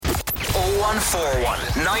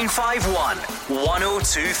0141 951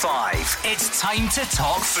 1025. It's time to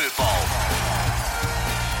talk football.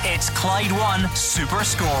 It's Clyde One Super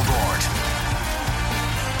Scoreboard.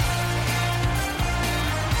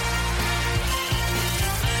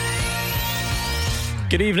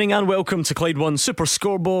 Good evening and welcome to Clyde One Super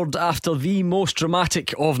Scoreboard. After the most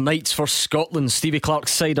dramatic of nights for Scotland, Stevie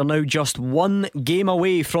Clarke's side are now just one game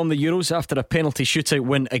away from the Euros after a penalty shootout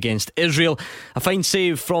win against Israel. A fine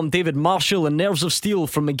save from David Marshall and nerves of steel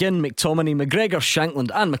from McGinn, McTominay, McGregor,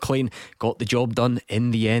 Shankland and McLean got the job done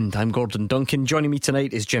in the end. I'm Gordon Duncan. Joining me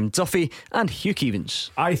tonight is Jim Duffy and Hugh Keevins.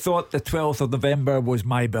 I thought the 12th of November was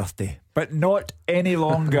my birthday, but not any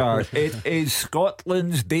longer. It is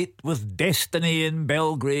Scotland's date with destiny in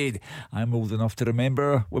Belgrade. I'm old enough to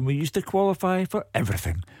remember when we used to qualify for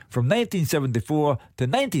everything. From 1974 to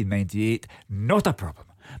 1998, not a problem.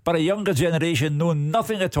 But a younger generation know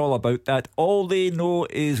nothing at all about that. All they know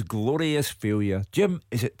is glorious failure. Jim,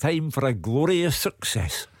 is it time for a glorious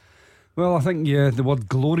success? Well, I think the word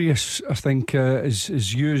glorious, I think,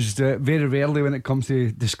 is used very rarely when it comes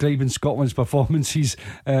to describing Scotland's performances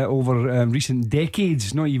over recent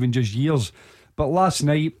decades, not even just years. But last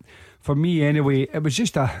night, for me anyway, it was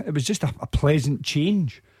just a pleasant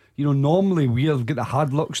change. You know, normally we've got the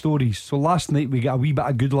hard luck stories, so last night we got a wee bit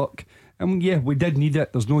of good luck. And yeah, we did need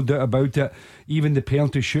it, there's no doubt about it. Even the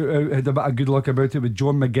penalty shootout had a bit of good luck about it, with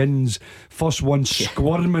John McGinn's first one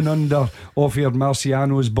squirming under Ophir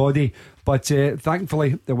Marciano's body. But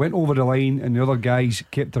thankfully they went over the line and the other guys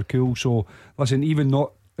kept their cool. So listen,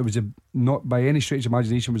 it was not by any stretch of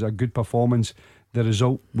imagination was a good performance. The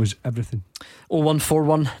result was everything.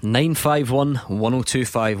 0141 951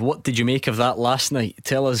 1025. What did you make of that last night?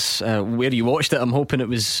 Tell us where you watched it. I'm hoping it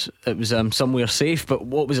was somewhere safe, but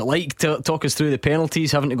what was it like? Talk us through the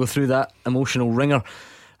penalties, having to go through that emotional ringer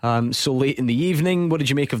so late in the evening. What did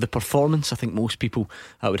you make of the performance? I think most people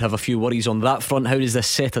would have a few worries on that front. How does this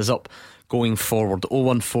set us up going forward?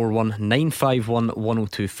 0141 951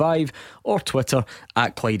 1025 or Twitter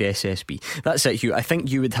at Clyde SSB. That's it, Hugh. I think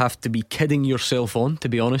you would have to be kidding yourself on, to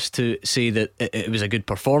be honest, to say that it was a good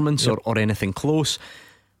performance or anything close.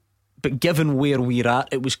 But given where we're at,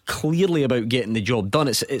 it was clearly about getting the job done.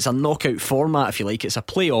 It's a knockout format, if you like. It's a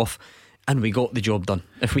playoff, and we got the job done.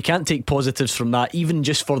 If we can't take positives from that, even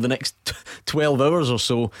just for the next 12 hours or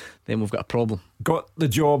so, then we've got a problem. Got the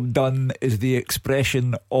job done is the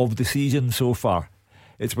expression of the season so far.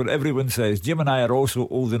 It's what everyone says. Jim and I are also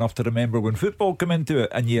old enough to remember when football came into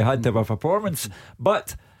it and you had to have a performance.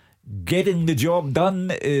 But getting the job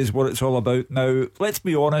done is what it's all about now. Let's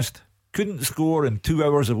be honest, couldn't score in 2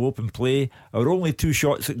 hours of open play. Our only 2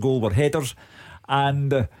 shots at goal were headers.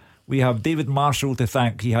 And we have David Marshall to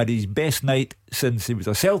thank. He had his best night since he was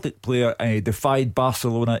a Celtic player and he defied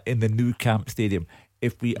Barcelona in the Nou Camp Stadium.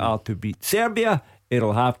 If we are to beat Serbia,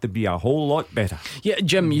 it'll have to be a whole lot better. Yeah,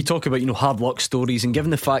 Jim, you talk about hard luck stories, and given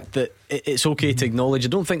the fact that it's okay to acknowledge, I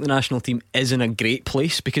don't think the national team is in a great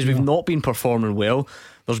place because we've not been performing well.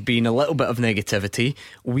 There's been a little bit of negativity.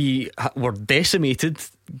 We were decimated,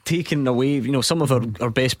 taken away, some of our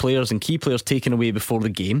best players and key players taken away before the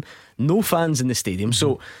game. No fans in the stadium,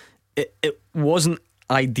 so it wasn't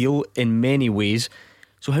ideal in many ways.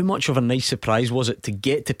 So how much of a nice surprise was it to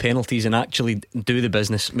get to penalties and actually do the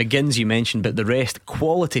business? McGinn's you mentioned, but the rest,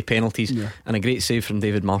 quality penalties and a great save from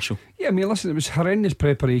David Marshall. Yeah, I mean, listen, it was horrendous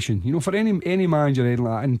preparation, for any manager,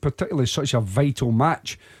 and particularly such a vital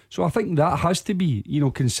match. So I think that has to be,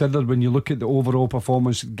 considered when you look at the overall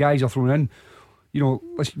performance. Guys are thrown in,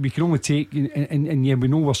 listen, we can only take, and yeah, we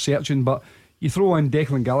know we're searching, but you throw in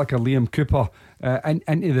Declan Gallagher, Liam Cooper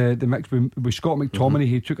into the mix with Scott McTominay.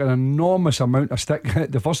 He took an enormous amount of stick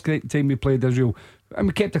the first time we played Israel, and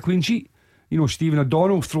we kept a clean sheet. Stephen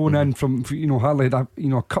O'Donnell thrown in from hardly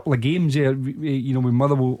a couple of games there, with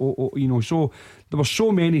Motherwell. So there were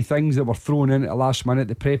so many things that were thrown in at the last minute.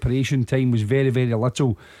 The preparation time was very, very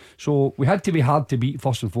little, so we had to be hard to beat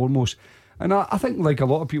first and foremost. And I think, like a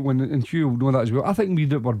lot of people, and Hugh know that as well, I think we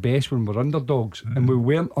did our best when we're underdogs, and we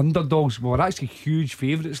weren't underdogs. We were actually huge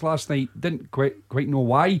favourites last night. Didn't quite know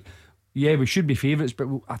why. Yeah, we should be favourites, but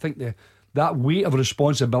I think that weight of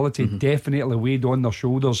responsibility definitely weighed on their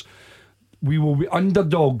shoulders. We will be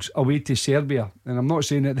underdogs away to Serbia, and I'm not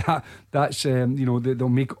saying that's they'll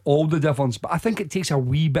make all the difference, but I think it takes a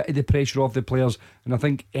wee bit of the pressure off the players, and I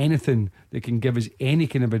think anything that can give us any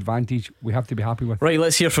kind of advantage we have to be happy with. Right,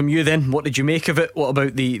 let's hear from you then. What did you make of it? What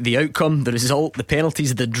about the outcome, the result, the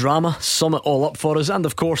penalties, the drama? Sum it all up for us, and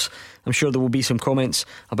of course I'm sure there will be some comments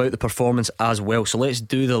about the performance as well. So let's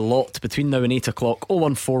do the lot between now and 8 o'clock.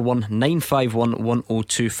 0141 951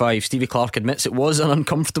 1025. Stevie Clarke admits it was an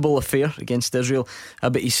uncomfortable affair against Israel,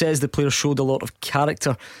 but he says the players showed a lot of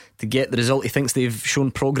character to get the result. He thinks they've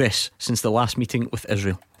shown progress since the last meeting with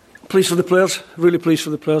Israel. Pleased for the players, really pleased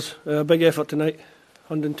for the players. Big effort tonight,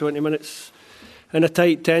 120 minutes in a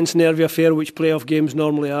tight, tense, nervy affair, which playoff games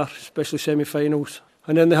normally are, especially semi-finals.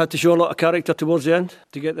 And then they had to show a lot of character towards the end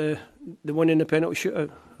to get the win in the penalty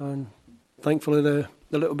shootout. And thankfully the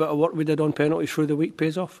little bit of work we did on penalties through the week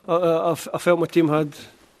pays off. I felt my team had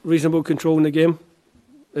reasonable control in the game.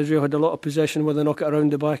 Israel had a lot of possession with a knock it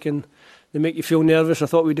around the back, and they make you feel nervous. I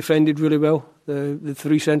thought we defended really well. The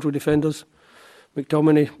three central defenders,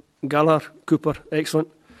 McTominay, Gallagher, Cooper, excellent.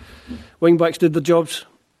 Wing backs did their jobs,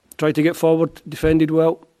 tried to get forward, defended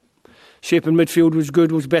well. Shape in midfield was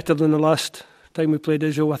good, was better than the last time we played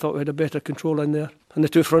Israel. I thought we had a better control in there. And the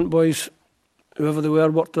two front boys, whoever they were,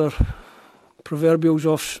 worked their proverbials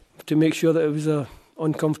off to make sure that it was an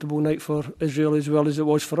uncomfortable night for Israel as well as it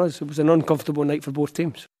was for us. It was an uncomfortable night for both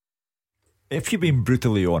teams. If you're being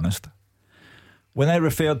brutally honest, when I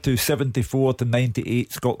referred to 74 to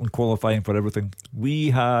 98 Scotland qualifying for everything,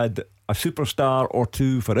 we had a superstar or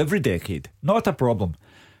two for every decade. Not a problem.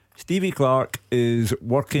 Stevie Clarke is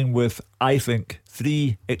working with, I think,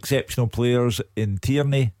 three exceptional players in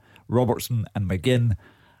Tierney, Robertson and McGinn,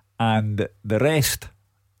 and the rest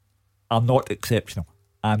are not exceptional.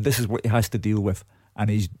 And this is what he has to deal with. And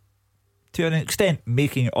he's, to an extent,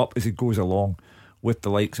 making it up as he goes along with the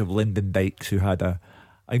likes of Lyndon Dykes, who had a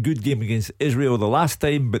good game against Israel the last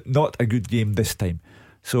time, but not a good game this time.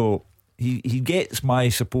 So he gets my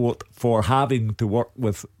support for having to work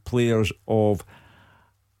with players of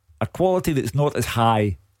a quality that's not as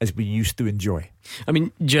high as we used to enjoy. I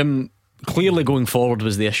mean, Jim, clearly going forward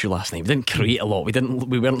was the issue last night. We didn't create a lot.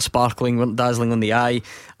 We weren't sparkling, weren't dazzling on the eye.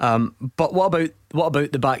 But what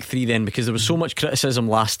about the back three then? Because there was so much criticism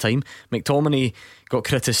last time. McTominay got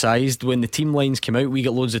criticised when the team lines came out. We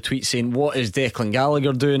got loads of tweets saying, what is Declan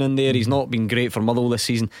Gallagher doing in there? He's not been great for Motherwell this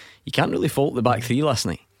season. You can't really fault the back three last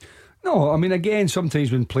night. No, I mean, again,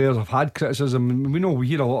 sometimes when players have had criticism, we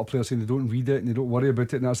hear a lot of players saying they don't read it and they don't worry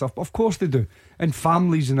about it and that stuff. But of course they do, and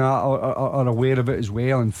families and that are aware of it as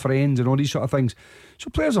well, and friends and all these sort of things. So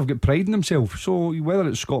players have got pride in themselves. So whether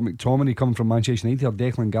it's Scott McTominay coming from Manchester United or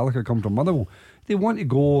Declan Gallagher coming from Motherwell, they want to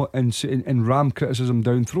go and ram criticism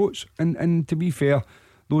down throats. And to be fair,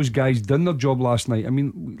 those guys done their job last night. I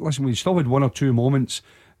mean, listen, we still had one or two moments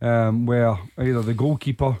where either the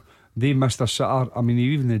goalkeeper, they missed a sitter. I mean,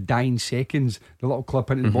 even the dying seconds, the little clip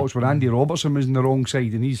into the box where Andy Robertson was on the wrong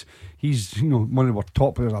side, and he's one of our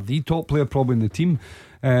top players, or the top player probably in the team,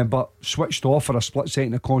 but switched off for a split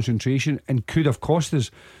second of concentration and could have cost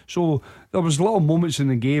us. So there was little moments in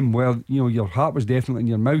the game where your heart was definitely in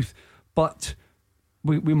your mouth, but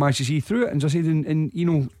we managed to see through it. And as I said,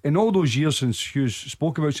 in all those years since Hughes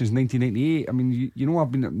spoke about, since 1998, I mean,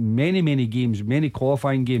 I've been at many games, many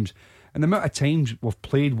qualifying games. And the amount of times we've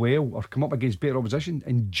played well or come up against better opposition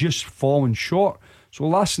and just fallen short. So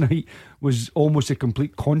last night was almost a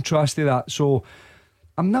complete contrast to that. So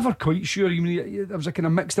I'm never quite sure. I mean, there was a kind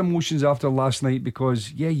of mixed emotions after last night,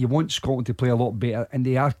 because you want Scotland to play a lot better, and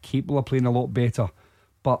they are capable of playing a lot better.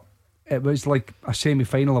 But it was like a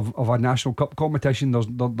semi-final of a National Cup competition. They're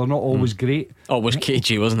not always great. Oh, it was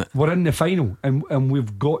cagey, wasn't it? We're in the final, and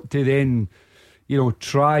we've got to then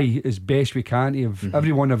try as best we can to have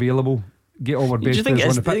everyone available, get all our best. Do you think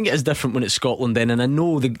it is different when it's Scotland then? And I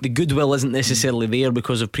know the goodwill isn't necessarily there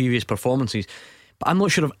because of previous performances, but I'm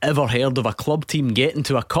not sure I've ever heard of a club team getting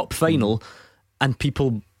to a cup final and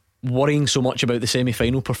people worrying so much about the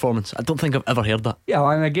semi-final performance. I don't think I've ever heard that. Yeah,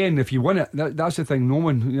 and again, if you win it, that's the thing. No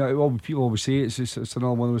one, people always say it's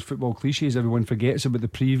another one of those football cliches. Everyone forgets about the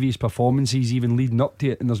previous performances, even leading up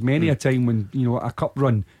to it. And there's many a time when a cup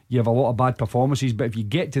run, you have a lot of bad performances, but if you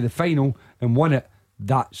get to the final and win it,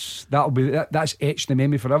 that's etched in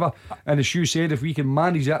memory forever. And as Hugh said, if we can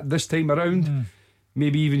manage that this time around,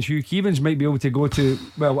 maybe even Hugh Keevins might be able to go to,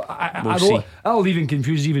 well, I'll even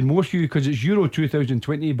confuse even more, Hugh, because it's Euro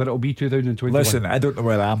 2020, but it'll be 2021. Listen, I don't know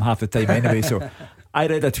where I am half the time anyway. So I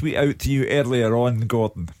read a tweet out to you earlier on,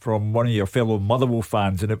 Gordon, from one of your fellow Motherwell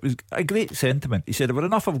fans, and it was a great sentiment. He said, "We're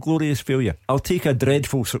enough of glorious failure. I'll take a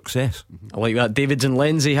dreadful success." I like that. David's in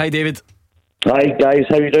Lenzie. Hi, David. Hi guys,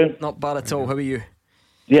 how you doing? Not bad at all. How are you?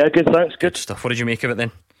 Yeah, good, thanks. Good stuff. What did you make of it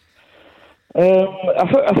then? I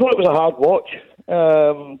thought it was a hard watch,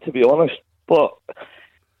 to be honest. But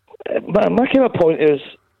my kind of point is,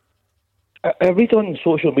 I read on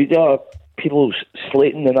social media people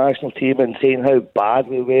slating the national team and saying how bad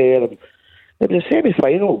we were. And it was a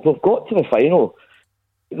semi-final. We've got to the final.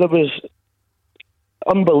 There was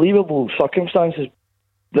unbelievable circumstances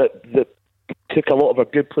that took a lot of our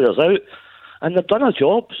good players out, and they've done a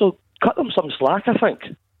job. So cut them some slack, I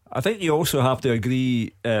think. I think you also have to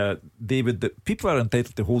agree, David, that people are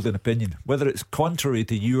entitled to hold an opinion, whether it's contrary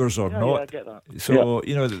to yours or not. Yeah, I get that. So,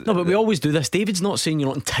 No, but we always do this. David's not saying you're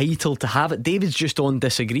not entitled to have it. David's just on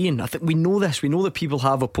disagreeing. I think we know this. We know that people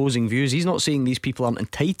have opposing views. He's not saying these people aren't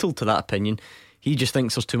entitled to that opinion. He just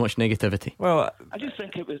thinks there's too much negativity. Well, I just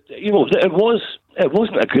think it was, it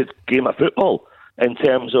wasn't a good game of football in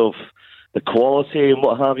terms of the quality and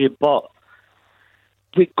what have you, but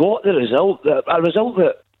we got the result. A result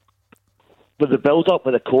that, with the build-up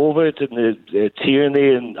with the COVID and the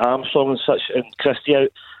Tierney and Armstrong and such and Christie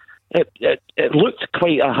out, it looked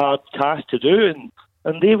quite a hard task to do,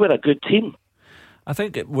 and they were a good team. I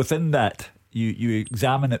think within that, you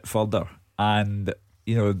examine it further, and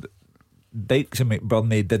Dykes and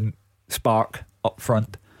McBurney didn't spark up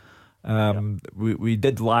front. We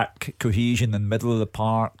did lack cohesion in the middle of the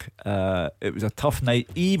park. It was a tough night,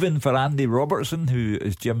 even for Andy Robertson, who,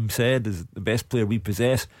 as Jim said, is the best player we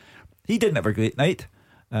possess. He didn't have a great night.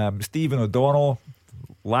 Stephen O'Donnell,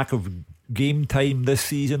 lack of game time this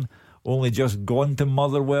season, only just gone to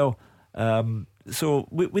Motherwell. So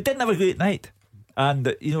we didn't have a great night. And,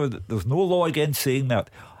 there's no law against saying that.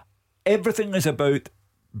 Everything is about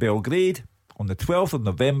Belgrade on the 12th of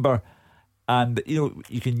November. And,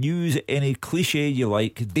 you can use any cliche you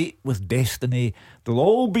like, date with destiny. They'll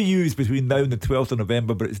all be used between now and the 12th of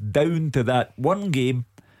November, but it's down to that one game.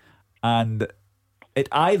 And it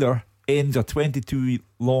either ends a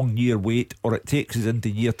 22-long-year wait, or it takes us into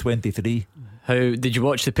year 23. How did you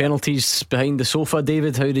watch the penalties behind the sofa,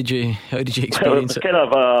 David? How did you experience it? Kind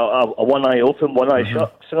of a one eye open, one eye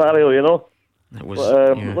shut scenario, It was.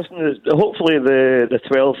 Listen, hopefully the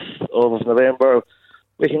 12th of November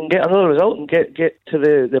we can get another result and get to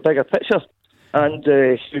the bigger picture. And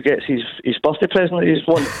who gets his birthday present he's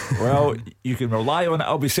won? Well, you can rely on it.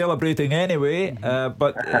 I'll be celebrating anyway.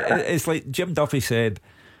 But it's like Jim Duffy said,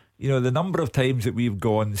 the number of times that we've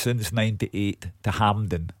gone since '98 to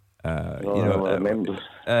Hampden. I remember.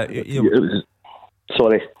 The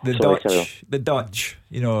Dutch.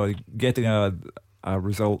 Getting a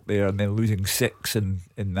result there and then losing 6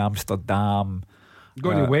 in Amsterdam.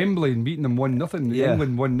 Going to Wembley and beating them 1-0. Yeah.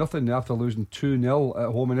 England 1-0 after losing 2-0 at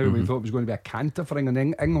home, and everybody thought it was going to be a canter for England.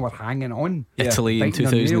 England were hanging on. Italy in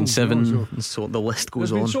 2007. So the list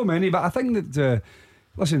goes on. There's been so many, but I think that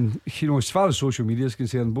listen, as far as social media is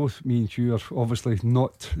concerned, both me and Hugh are obviously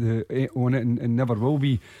not on it and never will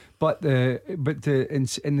be. But in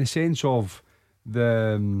the sense of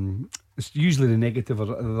it's usually the negative are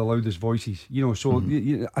the loudest voices.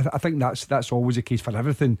 I think that's always the case for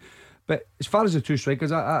everything. But as far as the two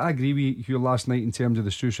strikers, I agree with you last night in terms of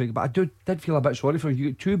the two strikers. But I did feel a bit sorry for him. You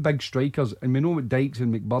get two big strikers, and we know what Dykes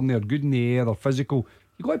and McBurney are good in the air, they're physical.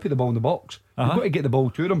 You've got to put the ball in the box. You've got to get the ball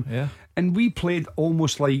to them. Yeah. And we played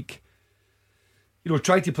almost like,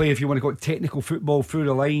 tried to play, if you want to call it technical football, through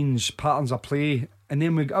the lines, patterns of play. And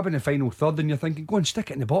then we got up in the final third, and you're thinking, go and stick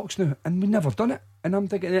it in the box now. And we never done it. And I'm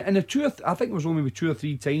thinking, and I think it was only 2 or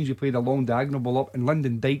 3 times we played a long diagonal ball up, and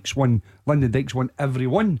Lyndon Dykes won every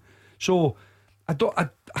one. So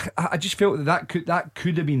I just felt that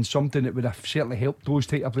could have been something that would have certainly helped those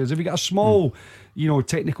type of players. If you got a small,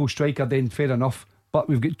 technical striker, then fair enough. But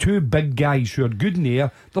we've got two big guys who are good in the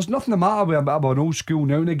air. There's nothing the matter with about an old school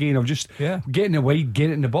now and again of just getting it wide, get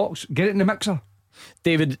it in the box, get it in the mixer.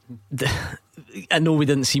 David, I know we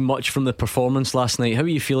didn't see much from the performance last night. How are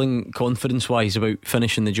you feeling confidence-wise about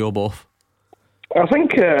finishing the job off? I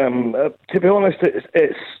think, to be honest,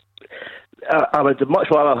 it's I would much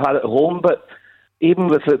rather have had it at home, but even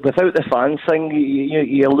without the fan thing,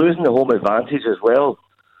 you're losing the home advantage as well.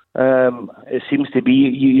 It seems to be,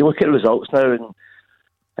 you look at the results now, and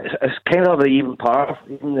it's kind of an even par,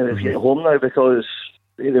 even if you're at home now, because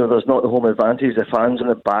there's not the home advantage, the fans in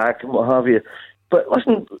the back and what have you. But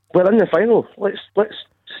listen, we're in the final. Let's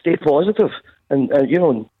stay positive and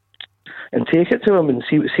take it to them and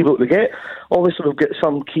see what we get. Obviously, we'll get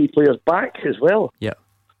some key players back as well. Yeah.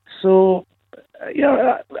 So,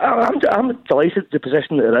 I'm delighted with the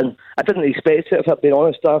position that they're in. I didn't expect it, if I've been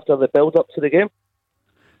honest, after the build-up to the game.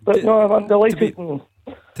 But I'm delighted.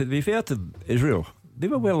 To be fair to Israel, they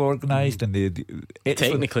were well organised and they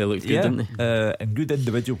technically looked good, didn't they? And good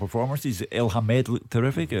individual performances. El Hamed looked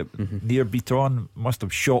terrific. Nir Bitton must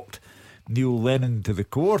have shocked Neil Lennon to the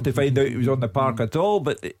core to find out he was on the park at all,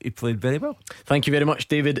 but he played very well. Thank you very much,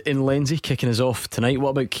 David in Lenzie, kicking us off tonight. What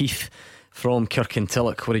about Keith from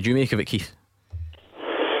Kirkintilloch? What did you make of it, Keith?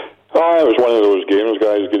 It was one of those games,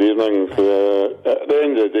 guys. Good evening. At the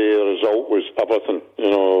end of the day, the result was everything.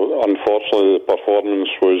 Unfortunately, the performance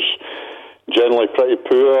was generally pretty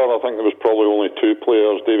poor. I think there was probably only two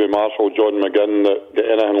players, Davy Marshall, John McGinn, that get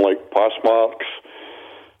anything like pass marks.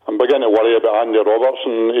 I'm beginning to worry about Andy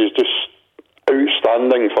Robertson. He's just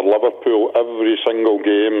outstanding for Liverpool every single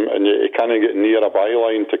game, and yet he can't get near a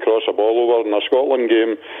byline to cross a ball over. In a Scotland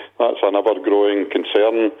game, that's an ever-growing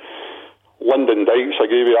concern. Lyndon Dykes, I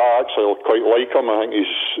actually quite like him. I think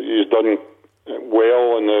he's done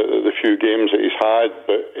well in the few games that he's had,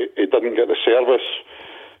 but he didn't get the service.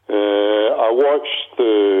 I watched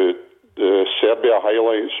the Serbia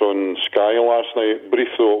highlights on Sky last night, brief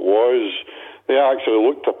though it was. They actually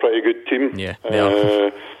looked a pretty good team. Yeah, they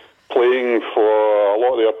are. Playing for a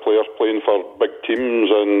lot of their players playing for big teams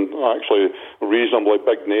and actually reasonably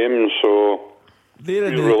big names, so we're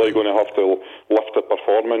really going to have to lift the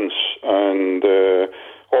performance, and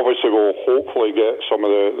obviously we'll hopefully get some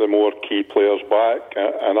of the more key players back,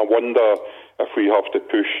 and I wonder if we have to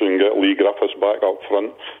push and get Lee Griffiths back up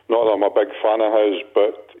front. Not that I'm a big fan of his,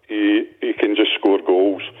 but he can just score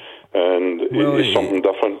goals, and he's something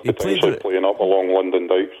different, potentially playing up along Lyndon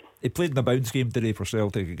Dykes. He played in the bounce game today for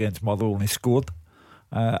Celtic against Motherwell, and he scored,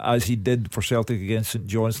 as he did for Celtic against St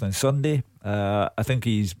Johnstone on Sunday. I think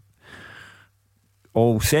he's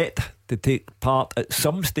all set to take part at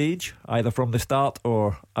some stage, either from the start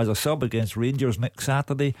or as a sub against Rangers next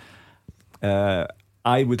Saturday. I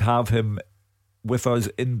would have him with us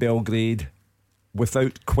in Belgrade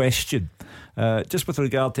without question. Just with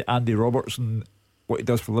regard to Andy Robertson, what he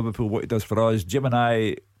does for Liverpool, what he does for us, Jim and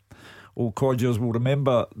I, old codgers, will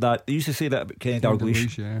remember that they used to say that about Kenny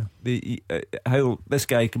Dalglish. How this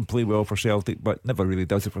guy can play well for Celtic but never really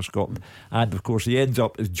does it for Scotland. And of course he ends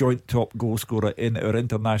up as joint top goal scorer in our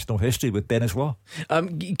international history with Dennis Law.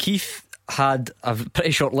 Keith had a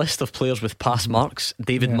pretty short list of players with pass marks: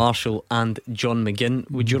 David Marshall and John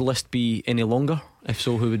McGinn. Would your list be any longer? If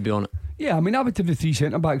so, who would be on it? Yeah, I mean, I would have the three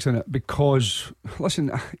centre backs in it, because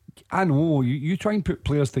listen, I know you try and put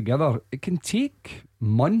players together, it can take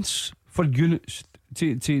months for units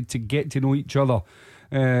to get to know each other,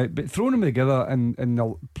 but throwing them together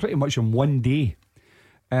in pretty much in one day,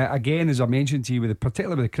 again, as I mentioned to you,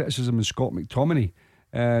 particularly with the criticism of Scott McTominay,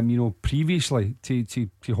 previously, to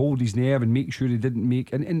hold his nerve and make sure he didn't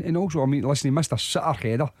make, and also, I mean, listen, he missed a sitter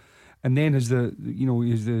header, and then has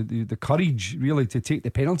the courage really to take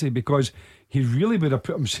the penalty, because he really would have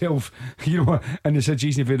put himself in the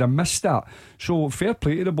situation if he'd have missed that. So fair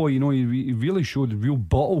play to the boy, he really showed real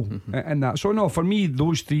bottle in that. So no, for me,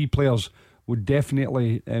 those three players would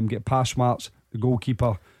definitely get pass marks. The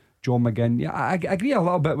goalkeeper, John McGinn. Yeah, I agree a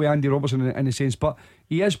little bit with Andy Robertson in a sense, but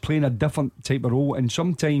he is playing a different type of role, and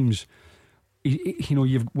sometimes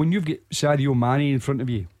when you've got Sadio Mane in front of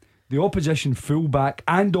you, the opposition fullback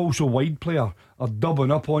and also wide player are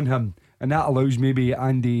doubling up on him, and that allows maybe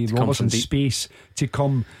Andy Robertson space to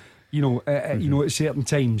come, at certain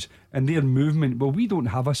times, and their movement. Well, we don't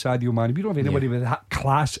have a Sadio Mane. We don't have anybody with that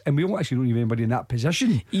class, and we don't have anybody in that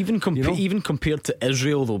position. Even compared to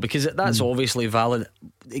Israel, though, because that's obviously valid.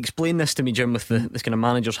 Explain this to me, Jim, with this kind of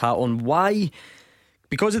manager's hat on. Why?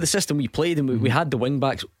 Because of the system we played, and we had the wing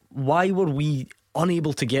backs. Why were we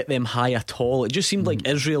unable to get them high at all? It just seemed like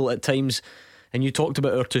Israel at times, and you talked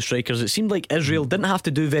about our two strikers, it seemed like Israel didn't have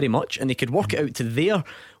to do very much, and they could work it out to their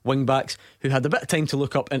wing backs, who had a bit of time to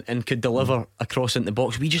look up and could deliver across into the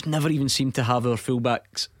box. We just never even seemed to have our full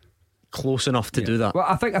backs close enough to do that. Well,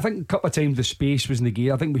 I think a couple of times the space was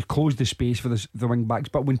negated. I think we closed the space for the wing backs,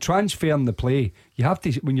 but when transferring the play, you have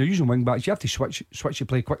to, when you're using wing backs, you have to switch your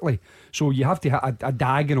play quickly. So you have to have a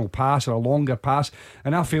diagonal pass or a longer pass,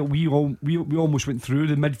 and I felt we almost went through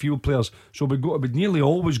the midfield players. So we'd nearly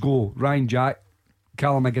always go Ryan Jack,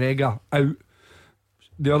 Callum McGregor out,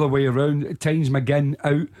 the other way around, at times McGinn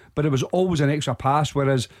out, but it was always an extra pass,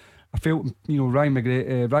 whereas I felt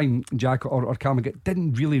Ryan Jack or Callum McGregor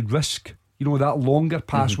didn't really risk that longer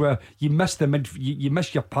pass where you miss you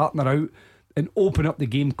miss your partner out and open up the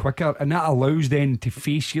game quicker, and that allows then to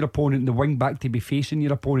face your opponent, the wing back to be facing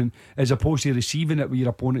your opponent as opposed to receiving it with your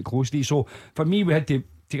opponent close to you. So for me, we had to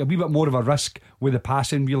take a wee bit more of a risk with the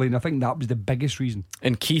passing, really, and I think that was the biggest reason.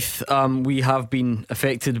 And Keith, we have been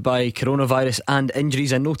affected by coronavirus and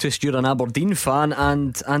injuries. I noticed you're an Aberdeen fan,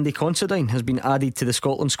 and Andy Considine has been added to the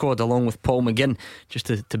Scotland squad along with Paul McGinn, just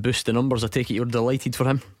to boost the numbers. I take it you're delighted for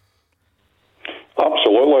him?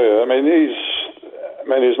 Absolutely. I mean,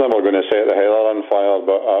 he's never going to set the heather on fire,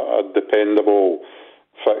 but a dependable,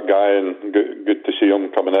 fit guy, and good to see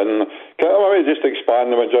him coming in. Can I just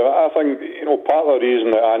expand on it? I think part of the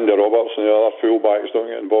reason that Andy Robertson and the other fullbacks don't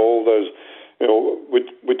get involved is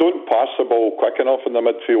we don't pass the ball quick enough in the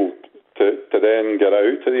midfield to then get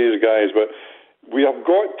out to these guys. But we have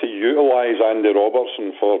got to utilise Andy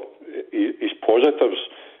Robertson for his positives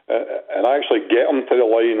and actually get him to the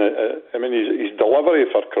line. I mean, his delivery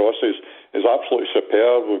for crosses is absolutely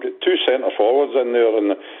superb. We've got two centre forwards in there,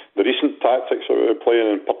 and the recent tactics that we're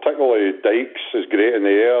playing, and particularly Dykes is great in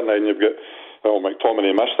the air, and then you've got, well,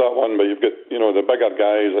 McTominay missed that one, but you've got, the bigger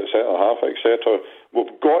guys at centre half, etc.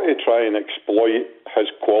 We've got to try and exploit his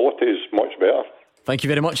qualities much better. Thank you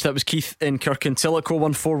very much. That was Keith in Kirkintilloch.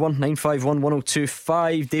 0141 951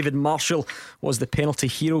 1025. David Marshall was the penalty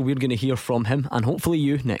hero. We're going to hear from him, and hopefully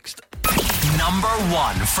you next. Number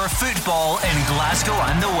one for football in Glasgow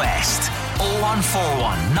and the West.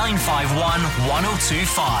 0141 951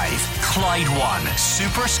 1025. Clyde One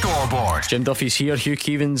Super Scoreboard. Jim Duffy's here. Hugh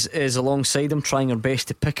Keevins is alongside him, trying our best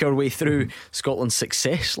to pick our way through Scotland's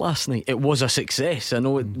success last night. It was a success. I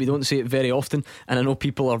know we don't see it very often, and I know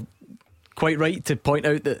people are quite right to point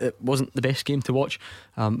out that it wasn't the best game to watch,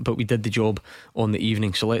 but we did the job on the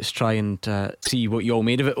evening. So let's try and see what you all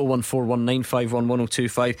made of it. 0141 951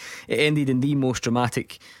 1025. It ended in the most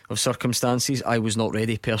dramatic of circumstances. I was not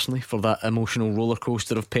ready personally for that emotional roller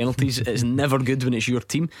coaster of penalties. It's never good when it's your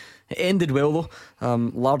team. It ended well though,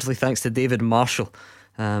 largely thanks to David Marshall.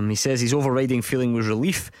 He says his overriding feeling was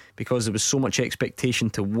relief because there was so much expectation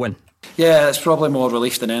to win. Yeah, it's probably more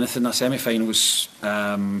relief than anything. A semi-finals,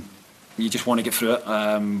 you just want to get through it,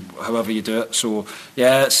 however you do it. So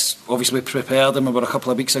yeah, it's obviously prepared, and we were a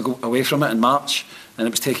couple of weeks away from it in March, and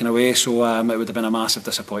it was taken away. So it would have been a massive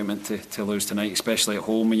disappointment to lose tonight, especially at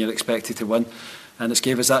home when you're expected to win. And it's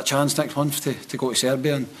gave us that chance next month to go to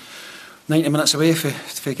Serbia and 90 minutes away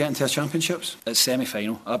for getting to our championships. It's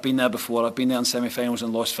semi-final. I've been there before. I've been there in semi-finals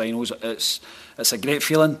and lost finals. It's a great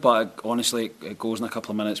feeling, but honestly, it goes in a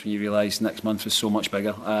couple of minutes when you realise next month is so much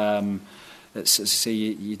bigger. It's as I say,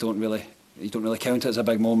 you don't really count it as a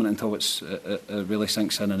big moment until it really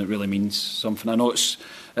sinks in and it really means something. I know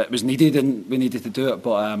it was needed and we needed to do it,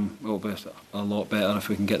 but it'll be a lot better if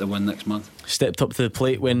we can get the win next month. Stepped up to the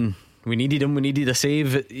plate when we needed him. We needed a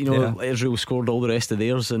save. Israel scored all the rest of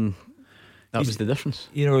theirs, and that was the difference.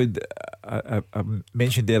 I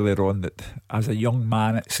mentioned earlier on that as a young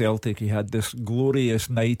man at Celtic, he had this glorious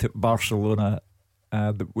night at Barcelona,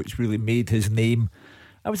 which really made his name.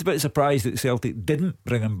 I was a bit surprised that Celtic didn't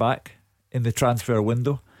bring him back in the transfer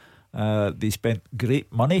window. They spent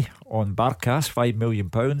great money on Barkas, £5 million,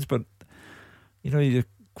 but he's a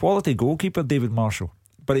quality goalkeeper, David Marshall.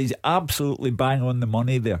 But he's absolutely bang on the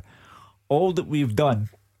money there. All that we've done,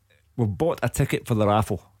 we've bought a ticket for the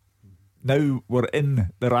raffle. Now we're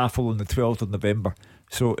in the raffle on the 12th of November.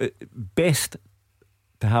 So best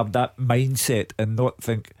to have that mindset and not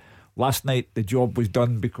think last night the job was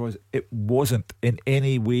done, because it wasn't in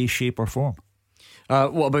any way, shape or form.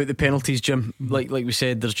 What about the penalties, Jim? Like we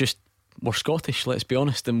said, we're Scottish, let's be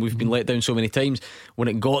honest, and we've been let down so many times. When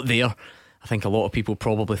it got there, I think a lot of people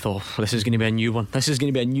probably thought, this is going to be a new one. This is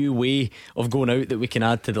going to be a new way of going out that we can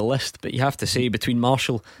add to the list. But you have to say, between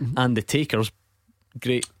Marshall and the takers,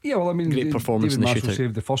 great performance. David Marshall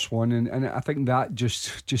saved the first one, and I think that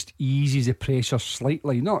just eases the pressure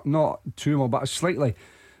slightly, not too much, but slightly.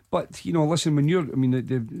 But listen, when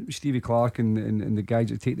the Stevie Clark and the guys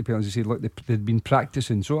that take the penalties say, look, they've been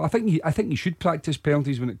practicing. So I think you should practice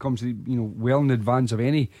penalties when it comes to well in advance of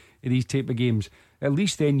any of these type of games. At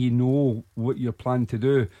least then you know what you're planning to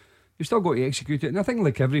do. You've still got to execute it. And I think,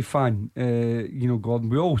 like every fan, Gordon,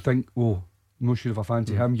 we all think, I'm not sure if I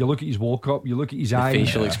fancy him. You look at his walk up, you look at his eyes,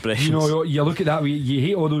 facial expressions. You look at that. You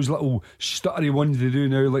hate all those little stuttery ones they do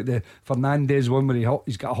now, like the Fernandez one where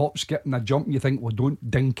he's got a hop, skip, and a jump. And you think, well,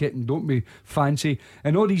 don't dink it and don't be fancy.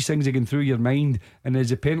 And all these things are going through your mind. And as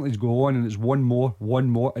the penalties go on, and it's one more,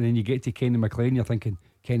 and then you get to Kenny McLean, you're thinking,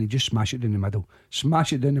 Kenny, just smash it down the middle.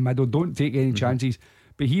 Smash it down the middle. Don't take any chances.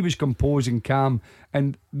 But he was composed and calm.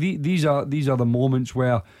 And these are the moments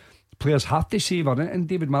where players have to savour it, and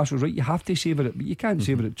David Marshall's right, you have to savour it, but you can't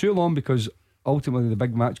savour it too long, because ultimately the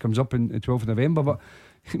big match comes up in the 12th of November. But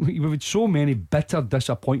we've had so many bitter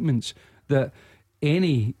disappointments that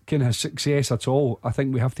any kind of success at all, I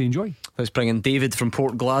think we have to enjoy. Let's bring in David from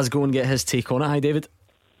Port Glasgow and get his take on it. Hi, David.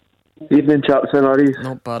 Evening, chaps and Aries.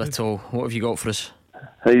 Not bad at all. What have you got for us?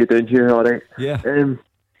 How you doing, Hugh? Alright? Yeah.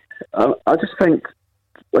 I just think,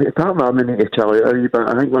 apart from having to chill out a wee bit,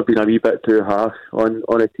 I think we've been a wee bit too harsh on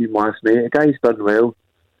a team last night. The guy's done well,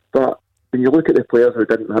 but when you look at the players who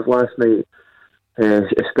didn't have last night,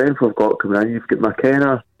 the strength we've got coming in, you've got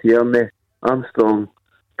McKenna, Tierney, Armstrong,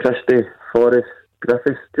 Christie, Forrest,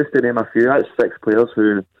 Griffiths, just to name a few. That's 6 players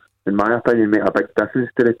who, in my opinion, make a big difference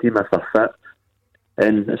to the team if they're fit.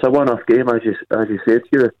 And it's a one-off game, as you said,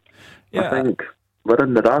 Hugh. Yeah. I think we're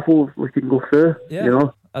in the raffle, we can go through,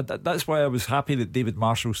 That's why I was happy that David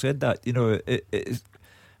Marshall said that.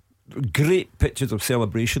 great pictures of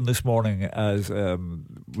celebration this morning as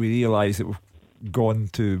we realise that we've gone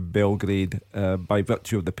to Belgrade by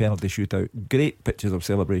virtue of the penalty shootout. Great pictures of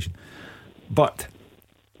celebration, but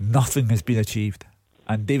nothing has been achieved,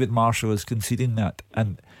 and David Marshall is conceding that.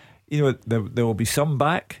 And you know, there will be some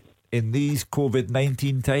back in these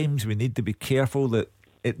COVID-19 times. We need to be careful that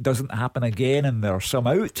it doesn't happen again, and there are some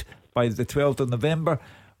out by the 12th of November.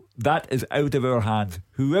 That is out of our hands.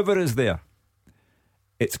 Whoever is there,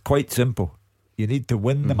 it's quite simple. You need to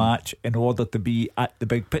win the match in order to be at the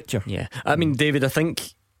big picture. Yeah, I mean, David, I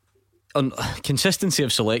think consistency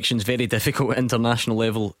of selection is very difficult at international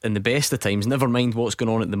level in the best of times, never mind what's going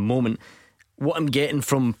on at the moment. What I'm getting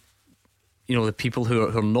from, you know, the people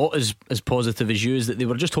who are not as positive as you is that they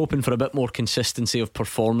were just hoping for a bit more consistency of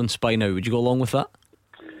performance by now. Would you go along with that?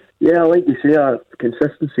 Yeah, like you say,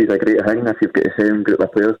 consistency is a great thing if you've got the same group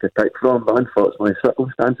of players to pick from, but unfortunately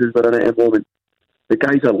circumstances we're in at the moment, the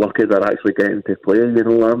guys are lucky they're actually getting to play. You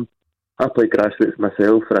know, I play grassroots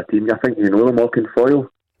myself for a team. I think you know them, Auchenfoyle.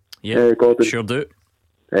 Yeah, Gordon. Sure do.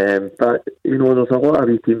 But you know, there's a lot of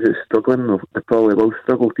wee teams that's struggling. They probably will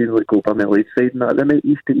struggle. Teams like Kilburn at Leadside and that, they might,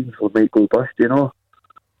 these teams might go bust, you know.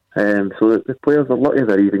 So the players are lucky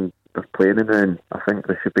they're playing in there, and I think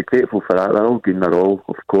they should be grateful for that. They're all doing their all,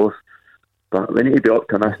 of course, but we need to be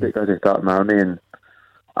optimistic as we start Marnie, and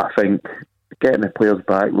I think getting the players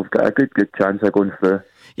back, we've got a good chance of going through.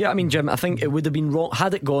 Yeah, I mean, Jim, I think it would have been wrong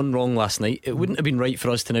had it gone wrong last night. It wouldn't have been right for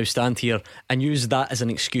us to now stand here and use that as an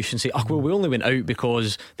excuse and say, oh well, we only went out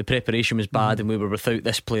because the preparation was bad and we were without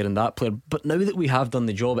this player and that player. But now that we have done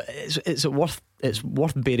the job, it's worth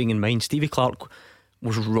bearing in mind Stevie Clarke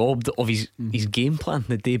was robbed of his game plan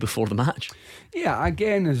the day before the match. Yeah,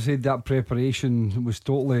 again, as I said, that preparation was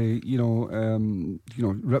totally,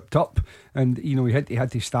 ripped up, and he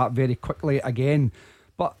had to start very quickly again.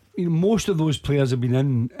 But most of those players have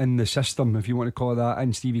been in the system, if you want to call it that,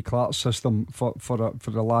 in Stevie Clarke's system for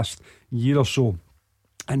the last year or so,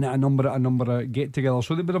 and a number of get-together,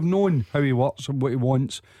 so they would have known how he works and what he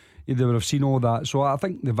wants. They would have seen all that. So I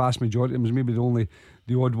think the vast majority of them is maybe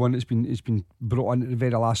the odd one that's been brought in at the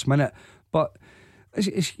very last minute. But as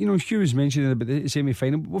Hugh was mentioning about the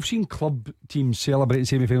semi-final, we've seen club teams celebrating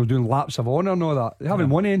semi-finals, doing laps of honour and all that. They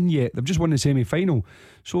haven't won anything yet. They've just won the semi-final.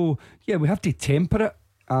 So yeah, we have to temper it.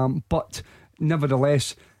 But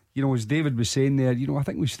nevertheless, as David was saying there, I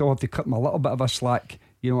think we still have to cut them a little bit of a slack.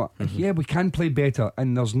 Yeah, we can play better,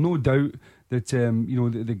 and there's no doubt that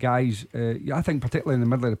the guys, I think particularly in the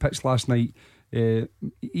middle of the pitch last night,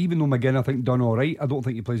 even though McGinn I think done alright, I don't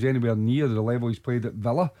think he plays anywhere near the level he's played at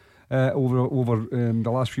Villa over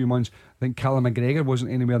the last few months. I think Callum McGregor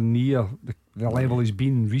wasn't anywhere near the level he's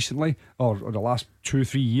been recently, or the last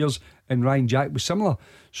 2-3 years, and Ryan Jack was similar.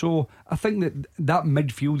 So I think that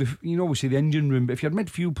midfield, we say the engine room, but if your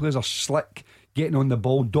midfield players are slick, getting on the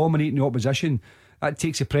ball, dominating the opposition, that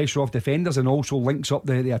takes the pressure off defenders and also links up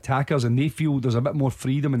the attackers, and they feel there's a bit more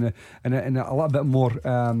freedom and a little bit more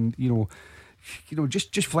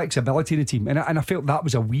just flexibility in the team, and I felt that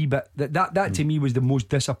was a wee bit that to me was the most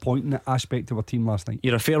disappointing aspect of our team last night.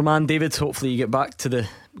 You're a fair man, David. Hopefully you get back to the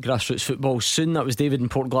grassroots football soon. That was David in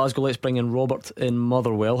Port Glasgow. Let's bring in Robert in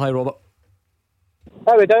Motherwell. Hi Robert.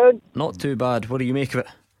 How we doing? Not too bad. What do you make of it?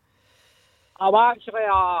 I'm actually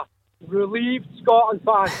a relieved Scotland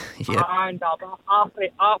fan. Yeah. And a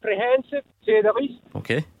bit apprehensive, to say the least.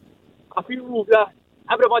 Okay. I feel that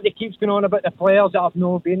everybody keeps going on about the players that have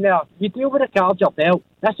not been there. You deal with the cards you're dealt.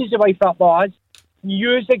 This is the way football is.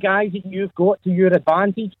 You use the guys that you've got to your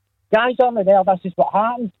advantage. Guys aren't there, this is what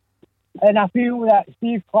happens. And I feel that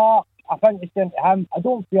Steve Clarke, I think it's down to him. I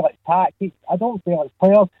don't feel it's tactics, I don't feel it's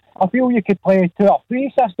players. I feel you could play 2 or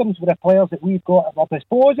 3 systems with the players that we've got at our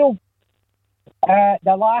disposal.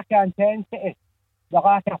 The lack of intensity, the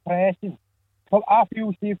lack of pressing. So I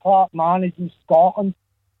feel Steve Clarke manages Scotland,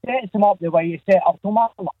 sets them up the way he set up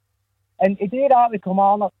Kilmarnock. And he did that with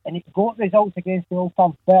Kilmarnock, and he got results against the Old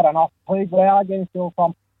Firm, fair enough. Played well against the Old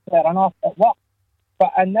Firm, fair enough. It worked.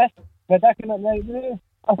 But in this predicament right now,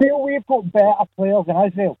 I feel we've got better players than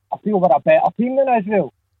Israel. I feel we're a better team than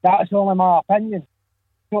Israel. That's only my opinion.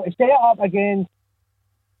 So to set it up against...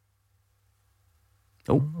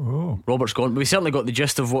 Robert's gone. But we certainly got the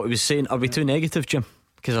gist of what he was saying. Are we too negative, Jim?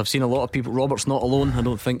 Because I've seen a lot of people. Robert's not alone, I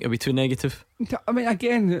don't think. Are we too negative? I mean,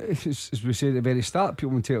 again, as we said at the very start,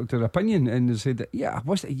 people entitled to their opinion, and they said that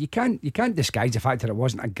you can't disguise the fact that it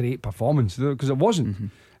wasn't a great performance, because it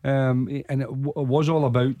wasn't. And it was all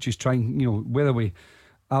about just trying, whether we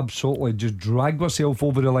absolutely just dragged ourselves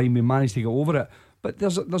over the line, we managed to get over it. But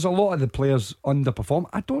there's a lot of the players underperform.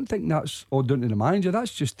 I don't think that's all down to the manager.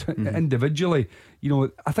 That's just individually.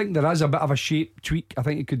 I think there is a bit of a shape tweak. I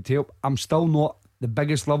think it could help. I'm still not the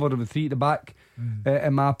biggest lover of the three at the back,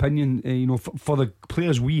 in my opinion. For the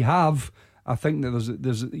players we have, I think that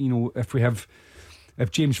there's if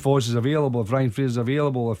James Foss is available, if Ryan Fraser is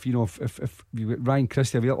available, if you've got Ryan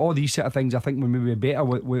Christie available, all these sort of things, I think we may be better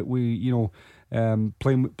with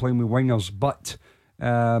playing with wingers. But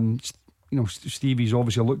Stevie's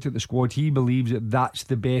obviously looked at the squad. He believes that that's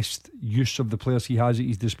the best use of the players he has at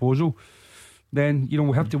his disposal. Then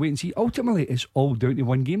we have to wait and see. Ultimately, it's all down to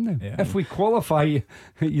one game now. Yeah. If we qualify,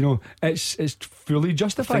 it's fully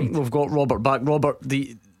justified. I think we've got Robert back. Robert,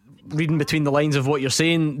 reading between the lines of what you're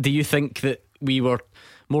saying, do you think that we were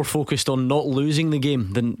more focused on not losing the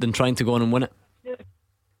game than trying to go on and win it?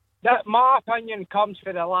 That my opinion comes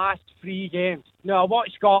for the last 3 games. I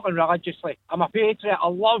watch Scotland religiously. I'm a patriot. I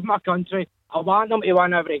love my country. I want them to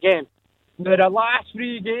win every game. Now, the last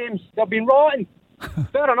 3 games, they've been rotten.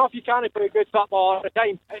 Fair enough, you can't play good football all the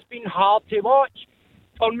time. It's been hard to watch.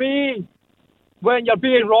 For me, when you're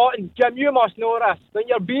being rotten, Jim, you must know this. When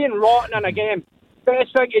you're being rotten in a game,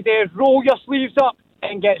 best thing to do is roll your sleeves up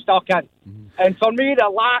and get stuck in. And for me, the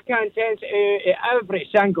lack of intensity of every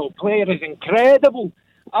single player is incredible.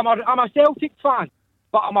 I'm a Celtic fan,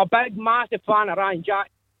 but I'm a big, massive fan of Ryan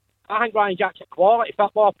Jack. I think Ryan Jack's a quality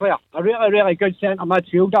football player, a really, really good centre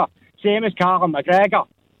midfielder, same as Callum McGregor.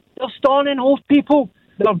 They're stunning old people.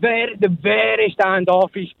 They're very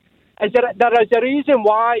standoffish. There is a reason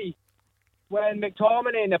why when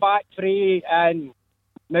McTominay in the back three and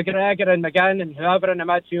McGregor and McGinn and whoever in the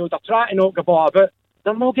midfield are trying to knock the ball about,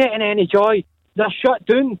 they're not getting any joy. They're shut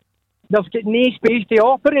down. They've got no space to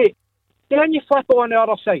operate. Then you flip on the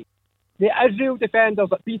other side. The Israel defenders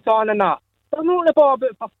that beat on and that, they're not the ball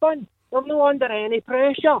about for fun. They're not under any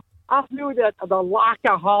pressure. I feel that the lack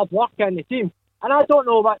of hard work in the team. And I don't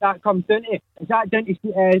know what that comes down to. Is that down to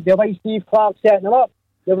the way Steve Clarke setting them up?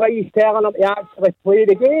 The way he's telling them to actually play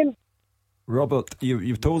the game? Robert,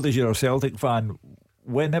 you've told us you're a Celtic fan.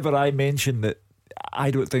 Whenever I mention that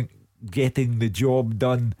I don't think getting the job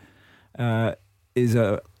done is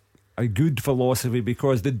a good philosophy,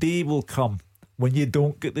 because the day will come when you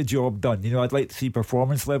don't get the job done. I'd like to see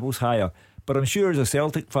performance levels higher, but I'm sure as a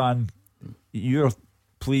Celtic fan you're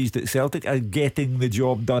pleased that Celtic are getting the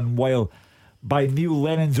job done, while by Neil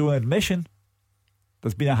Lennon's own admission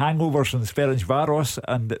there's been a hangover since Ferencváros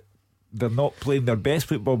and they're not playing their best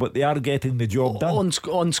football, but they are getting the job done.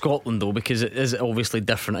 On Scotland though, because it is obviously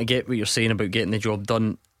different. I get what you're saying about getting the job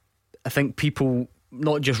done. I think people,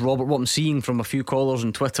 not just Robert, what I'm seeing from a few callers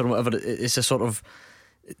on Twitter and whatever, it's a sort of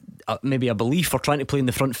maybe a belief or trying to play in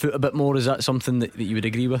the front foot a bit more. Is that something that you would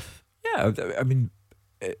agree with? Yeah, I mean,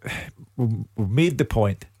 we've made the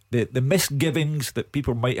point. The misgivings that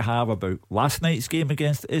people might have about last night's game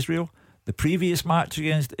against Israel, the previous match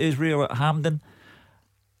against Israel at Hampden,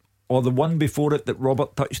 or the one before it that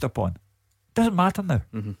Robert touched upon, doesn't matter now,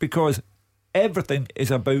 because everything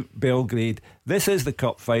is about Belgrade. This is the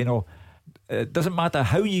cup final. It doesn't matter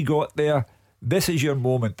how you got there. This is your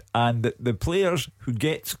moment, and the players who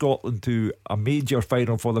get Scotland to a major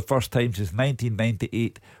final for the first time since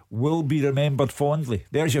 1998 will be remembered fondly.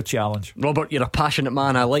 There's your challenge. Robert, you're a passionate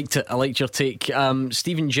man. I liked it. I liked your take.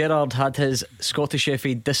 Stephen Gerrard had his Scottish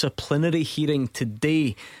FA disciplinary hearing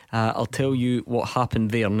today. I'll tell you what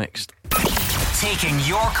happened there next. Taking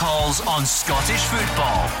your calls on Scottish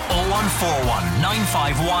football. 0141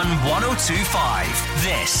 951 1025.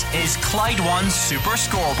 This is Clyde One Super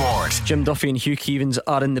Scoreboard. Jim Duffy and Hugh Keevins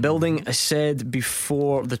are in the building. I said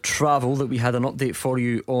before the travel that we had an update for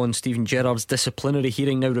you on Stephen Gerrard's disciplinary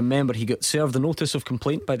hearing. Now remember, he got served a notice of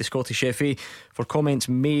complaint by the Scottish FA for comments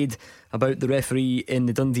made about the referee in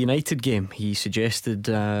the Dundee United game. He suggested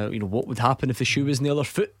what would happen if the shoe was in the other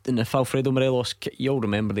foot, and if Alfredo Morelos, you all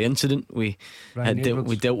remember the incident, we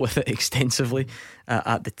dealt with it extensively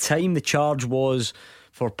at the time. The charge was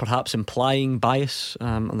for perhaps implying bias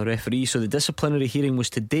on the referee. So the disciplinary hearing was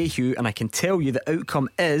today, Hugh, and I can tell you the outcome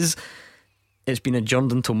is it's been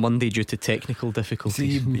adjourned until Monday due to technical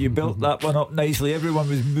difficulties. See, you built that one up nicely. Everyone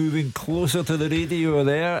was moving closer to the radio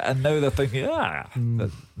there, and now they're thinking,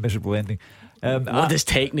 that miserable ending. What does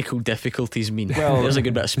technical difficulties mean? Well, there's a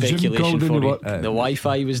good bit of speculation for you. The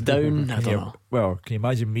Wi-Fi was down. I don't know. Well, can you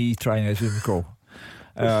imagine me trying a Zoom call?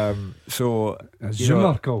 So a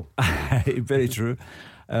Zoomer call. Very true.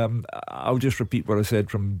 I'll just repeat what I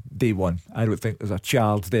said from day one. I don't think there's a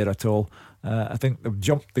charge there at all. I think they've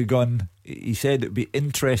jumped the gun. He said it'd be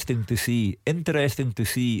interesting to see. Interesting to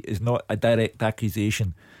see is not a direct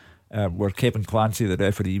accusation where Kevin Clancy, the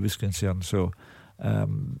referee, was concerned. So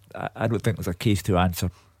I don't think there's a case to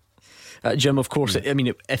answer. Jim, of course, I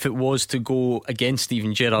mean, if it was to go against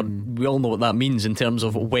Steven Gerrard, we all know what that means in terms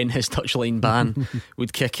of when his touchline ban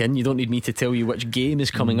would kick in. You don't need me to tell you which game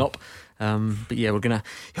is coming up. But yeah, we're gonna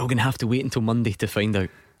have to wait until Monday to find out.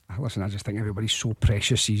 Listen, I just think everybody's so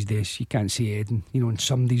precious these days. You can't say Eden, and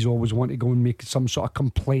somebody's always want to go and make some sort of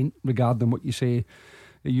complaint regarding what you say.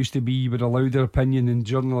 It used to be you would allow their opinion, and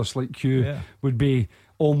journalists like you would be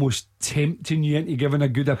almost tempting you into giving a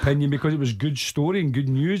good opinion because it was good story and good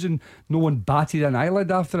news, and no one batted an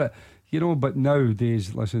eyelid after it. But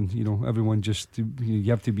nowadays, listen, everyone just,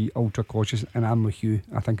 you have to be ultra cautious, and I'm with you.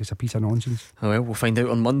 I think it's a piece of nonsense. Oh well, we'll find out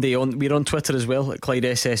on Monday. We're on Twitter as well at Clyde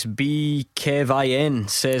SSB. Kev IN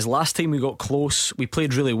says, last time we got close, we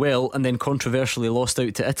played really well and then controversially lost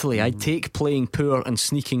out to Italy. I'd take playing poor and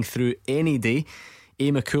sneaking through any day.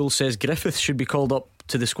 A. McCool says Griffith should be called up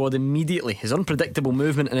to the squad immediately. His unpredictable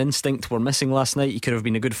movement and instinct were missing last night. He could have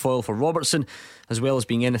been a good foil for Robertson, as well as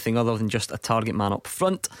being anything other than just a target man up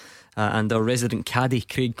front. And our resident caddy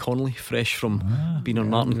Craig Connolly, fresh from being on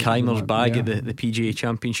Martin Keimer's bag at the PGA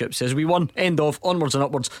Championship, says we won, end of, onwards and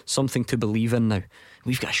upwards, something to believe in now.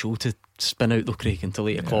 We've got a show to spin out though, Craig, until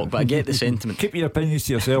 8 o'clock, but I get the sentiment. Keep your opinions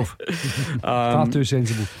to yourself. Far too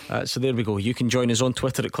sensible. So there we go. You can join us on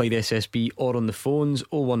Twitter at Clyde SSB or on the phones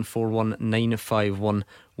 0141 951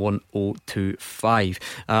 1025.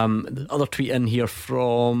 The other tweet in here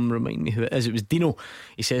from, remind me who it is, it was Dino.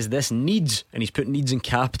 He says this needs, and he's put needs in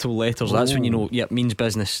capital letters. That's when you know, it means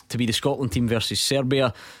business, to be the Scotland team versus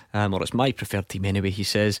Serbia, or it's my preferred team anyway, he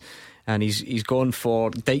says. And he's gone for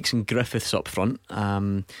Dykes and Griffiths up front,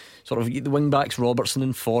 sort of the wing backs Robertson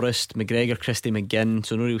and Forrest, McGregor, Christie, McGinn,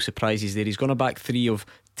 so no real surprises there. He's gone a back three of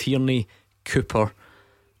Tierney, Cooper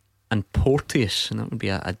and Porteous, and that would be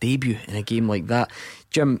a debut in a game like that.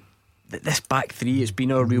 Jim, this back three has been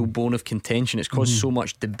a real bone of contention. It's caused so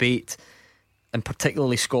much debate, and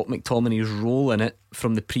particularly Scott McTominay's role in it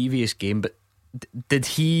from the previous game. But did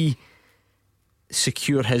he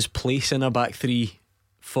secure his place in a back three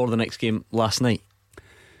for the next game last night?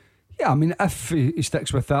 Yeah, I mean, if he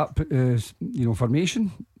sticks with that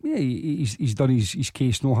formation, he's done his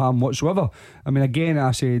case, no harm whatsoever. I mean, again,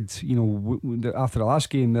 I said, after the last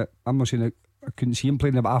game, that I'm not saying that I couldn't see him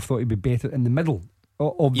playing, but I thought he'd be better in the middle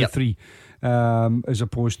of the three, as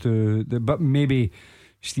opposed to but maybe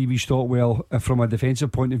Stevie Stockwell, from a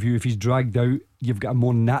defensive point of view, if he's dragged out, you've got a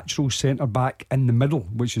more natural centre back in the middle,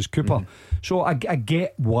 which is Cooper. So I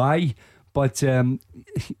get why. But in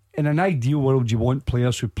an ideal world, you want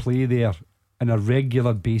players who play there on a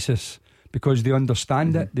regular basis because they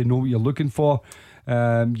understand it, they know what you're looking for.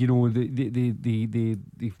 They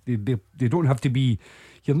don't have to be.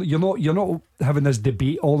 You're not having this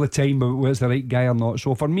debate all the time about whether it's the right guy or not.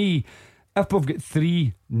 So for me, if we've got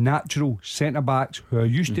three natural centre backs who are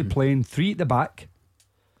used to playing three at the back,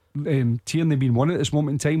 Tierney being one at this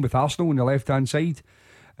moment in time with Arsenal on the left hand side.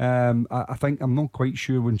 I think, I'm not quite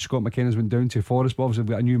sure when Scott McKenna's went down to Forest, but obviously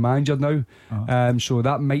we've got a new manager now, so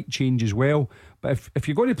that might change as well. But if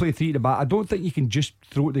you're going to play three at the back, I don't think you can just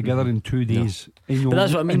throw it together in 2 days. But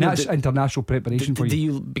that's what I mean, and that's international preparation for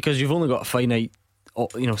you. Because you've only got a finite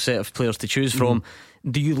set of players to choose from.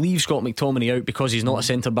 Do you leave Scott McTominay out because he's not a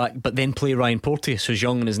centre back, but then play Ryan Porteous, who's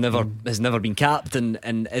young and has never been capped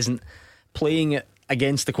and isn't playing it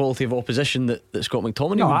against the quality of opposition that Scott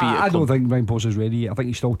McTominay would be? I don't think Ryan Porteous is ready. I think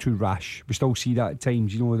he's still too rash. We still see that at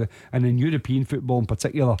times, and in European football in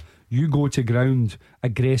particular, you go to ground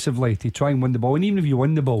aggressively to try and win the ball, and even if you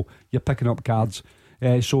win the ball, you're picking up cards.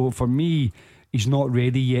 So for me, he's not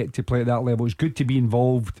ready yet to play at that level. It's good to be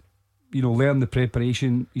involved, learn the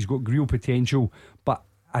preparation. He's got real potential, but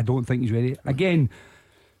I don't think he's ready. Again,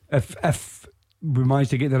 if we managed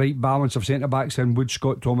to get the right balance of centre backs, and would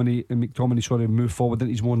McTominay move forward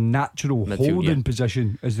into his more natural holding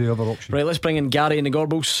position as the other option. Right, let's bring in Gary in the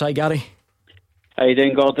Gorbals. Hi Gary. How you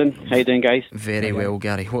doing, Gordon? How you doing, guys? Very well,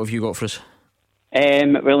 Gary. What have you got for us?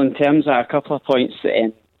 Well, in terms of a couple of points,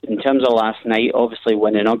 in terms of last night, obviously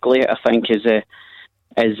winning ugly, I think is the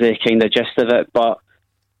kind of gist of it. But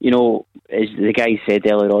as the guy said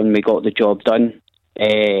earlier on, we got the job done.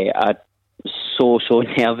 I so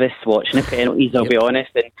nervous watching the penalties, I'll be honest,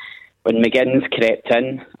 and when McGinn's crept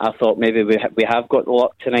in, I thought maybe we have got the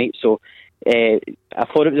luck tonight. So I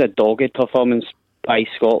thought it was a dogged performance by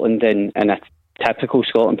Scotland and a typical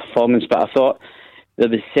Scotland performance, but I thought there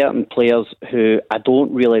was certain players who I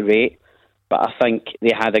don't really rate, but I think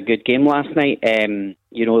they had a good game last night.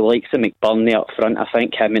 Like some McBurney up front, I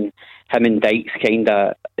think him and Dykes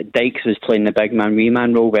Dykes was playing the big man, wee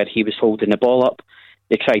man role where he was holding the ball up.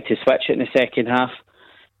 They tried to switch it in the second half,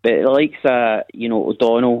 but the likes of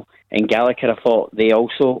O'Donnell, and Gallagher, I thought they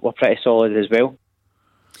also were pretty solid as well.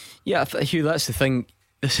 Yeah, Hugh, that's the thing.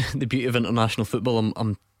 This is the beauty of international football.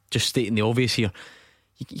 I'm just stating the obvious here.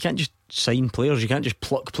 You can't just sign players. You can't just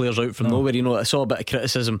pluck players out from nowhere. You know, I saw a bit of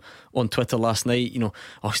criticism on Twitter last night. You know,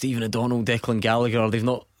 Stephen O'Donnell, Declan Gallagher, they've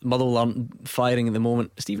not, Motherwell aren't firing at the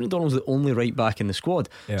moment. Stephen O'Donnell's the only right back in the squad.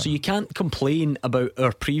 So you can't complain about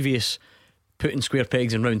our previous putting square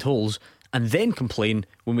pegs in round holes and then complain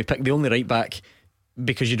when we pick the only right back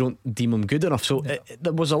because you don't deem him good enough. So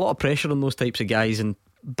there was a lot of pressure on those types of guys, and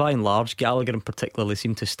by and large Gallagher in particular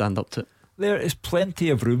seemed to stand up to it. There is plenty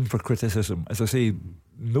of room for criticism. As I say,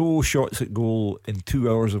 no shots at goal in 2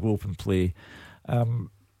 hours of open play.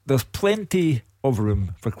 There's plenty of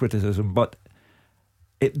room for criticism, but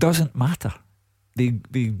it doesn't matter. They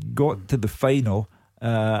got to the final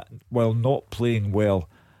while not playing well.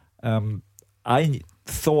 I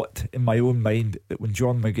thought in my own mind that when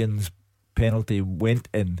John McGinn's penalty went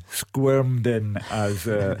in, squirmed in,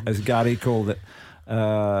 as Gary called it,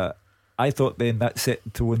 I thought then that set the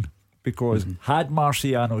tone, because had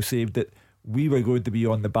Marciano saved it, we were going to be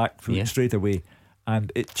on the back foot straight away,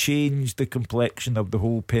 and it changed the complexion of the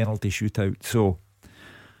whole penalty shootout. So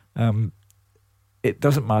it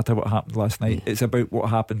doesn't matter what happened last night. It's about what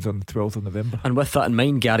happens on the 12th of November. And with that in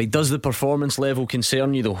mind, Gary, does the performance level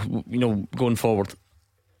concern you though, you know, going forward?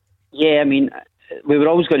 Yeah, I mean, we were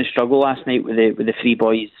always going to struggle last night with the three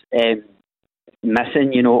boys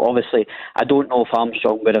missing. You know, obviously I don't know if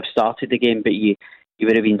Armstrong would have started the game, but you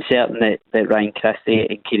would have been certain that Ryan Christie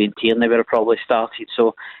and Kieran Tierney would have probably started.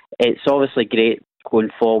 So it's obviously great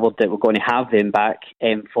going forward that we're going to have them back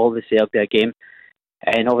for the Serbia game.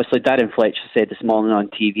 And obviously Darren Fletcher said this morning on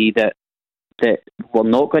TV that we're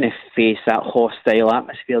not going to face that hostile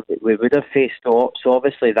atmosphere that we would have faced. So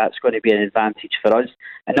obviously that's going to be an advantage for us.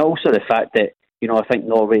 And also the fact that, you know, I think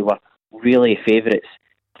Norway were really favourites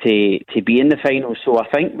to be in the final. So I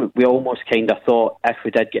think we almost kind of thought if we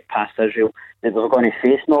did get past Israel that we were going to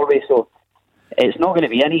face Norway. So it's not going to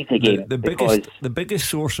be an easy game. The biggest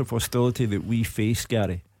source of hostility that we face,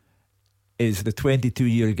 Gary, is the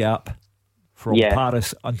 22-year gap from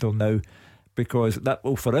Paris until now, because that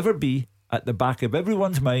will forever be at the back of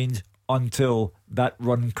everyone's minds until that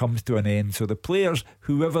run comes to an end. So the players,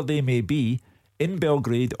 whoever they may be, in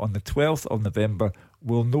Belgrade on the 12th of November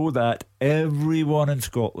will know that everyone in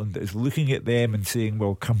Scotland is looking at them and saying,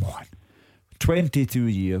 well, come on, 22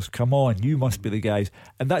 years, come on, you must be the guys.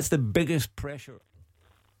 And that's the biggest pressure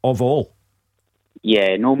of all.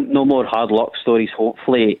 Yeah, no more hard luck stories,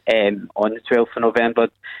 hopefully, on the 12th of November.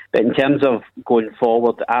 But in terms of going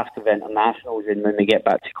forward after the internationals and when we get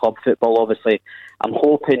back to club football, obviously, I'm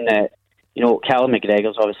hoping that, you know, Callum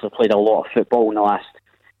McGregor's obviously played a lot of football in the last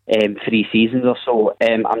 3 seasons or so.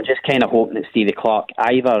 I'm just kind of hoping that Stevie Clarke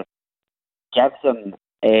either gives him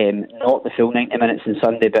not the full 90 minutes on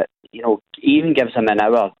Sunday, but, you know, even gives him an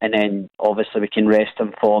hour, and then obviously we can rest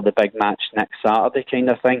him for the big match next Saturday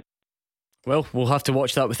kind of thing. Well, we'll have to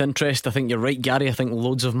watch that with interest. I think you're right, Gary. I think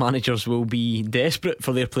loads of managers will be desperate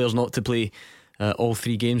for their players not to play all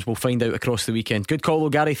 3 games. We'll find out across the weekend. Good call though,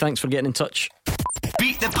 Gary. Thanks for getting in touch.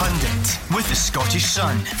 Beat the Pundit with the Scottish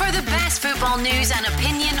Sun. For the best football news and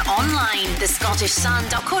opinion online,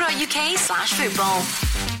 thescottishsun.co.uk/football.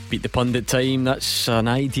 Beat the Pundit time. That's an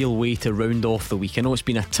ideal way to round off the week. I know it's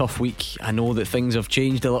been a tough week. I know that things have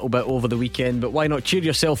changed a little bit over the weekend, but why not cheer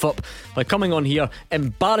yourself up by coming on here,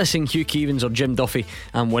 embarrassing Hugh Keevins or Jim Duffy,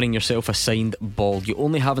 and winning yourself a signed ball. You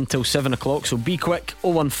only have until 7 o'clock, so be quick.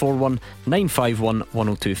 0141 951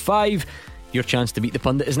 1025. Your chance to beat the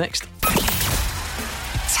Pundit is next.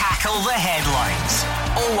 Tackle the headlines.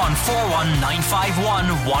 0141 951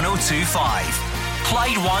 1025.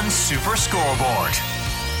 Clyde One Super Scoreboard.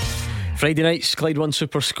 Friday night's Clyde One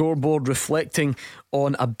Super Scoreboard reflecting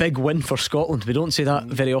on a big win for Scotland. We don't say that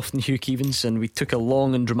very often, Hugh Keevins, and we took a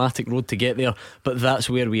long and dramatic road to get there, but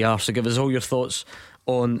that's where we are. So give us all your thoughts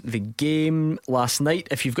on the game last night.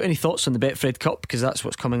 If you've got any thoughts on the Betfred Cup, because that's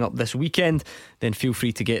what's coming up this weekend, then feel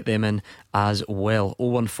free to get them in as well.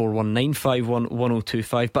 0141 951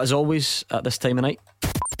 1025. But as always at this time of night,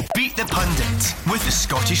 Beat the Pundit with the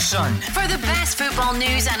Scottish Sun. For the best football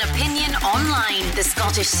news and opinion online,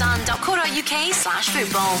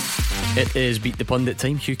 thescottishsun.co.uk/football. it is Beat the Pundit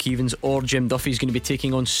time. Hugh Keevins or Jim Duffy is going to be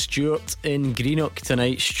taking on Stuart in Greenock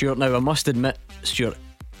tonight. Stuart, now I must admit, Stuart,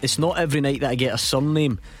 it's not every night that I get a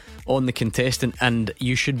surname on the contestant, and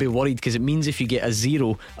you should be worried, because it means if you get a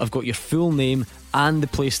 0, I've got your full name and the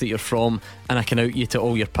place that you're from, and I can out you to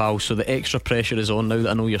all your pals. So the extra pressure is on now that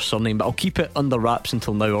I know your surname, but I'll keep it under wraps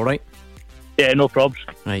until now, alright? Yeah, no probs.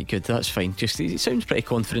 Right, good, that's fine. Just, it sounds pretty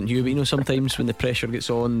confident, Hugh, but you know, sometimes when the pressure gets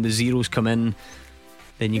on, the zeros come in,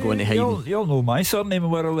 then you go into hiding. You'll know my surname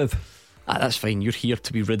and where I live. That's fine. You're here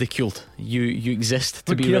to be ridiculed. You exist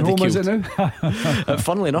to What be care home ridiculed. is it now?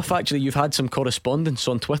 Funnily enough, actually, you've had some correspondence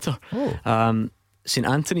on Twitter. St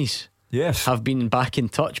Anthony's have been back in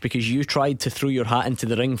touch because you tried to throw your hat into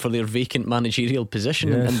the ring for their vacant managerial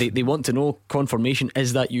position, and they want to know confirmation.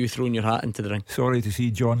 Is that you throwing your hat into the ring? Sorry to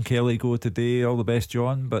see John Kelly go today. All the best,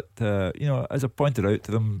 John. But as I pointed out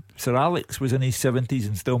to them, Sir Alex was in his 70s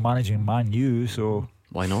and still managing Man U, so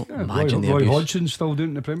why not? Yeah, Imagine Roy Hodgson's still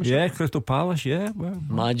doing the Premiership. Yeah, Crystal Palace. Yeah, well,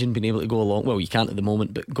 imagine being able to go along. Well, you can't at the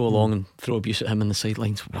moment, but go along and throw abuse at him in the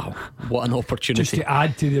sidelines. Wow, what an opportunity! Just to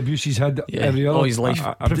add to the abuse he's had every other. All his life.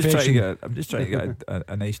 I'm just trying to get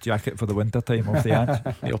a nice jacket for the winter time off the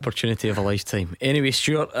ants. The opportunity of a lifetime. Anyway,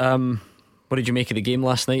 Stuart, what did you make of the game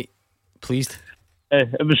last night? Pleased?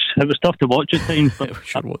 It was tough to watch at times, but it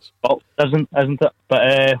sure was. Well, isn't it? But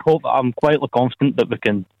I'm quietly confident that we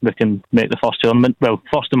can make the first tournament. Well,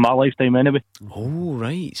 first in my lifetime anyway. Oh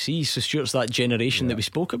right, see, so Stuart's that generation that we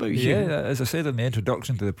spoke about here. Yeah, as I said in the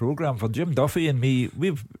introduction to the programme, for Jim Duffy and me,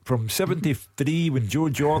 we've from 73 when Joe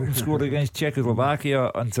Jordan scored against Czechoslovakia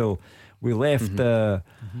until we left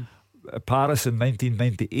Paris in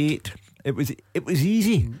 1998. It was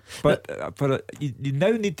easy, but you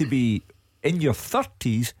now need to be in your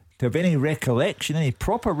 30s to have any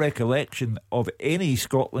proper recollection of any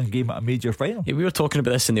Scotland game at a major final. Yeah, we were talking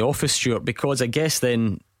about this in the office, Stuart, because I guess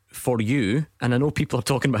then for you, and I know people are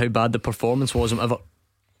talking about how bad the performance was and whatever,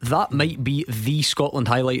 that might be the Scotland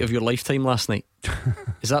highlight of your lifetime last night.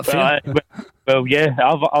 Is that fair? Well, yeah,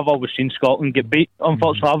 I've always seen Scotland get beat.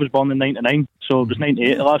 Unfortunately, I was born in '99, so it was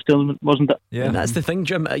 '98 the last tournament, wasn't it? Yeah, and that's the thing,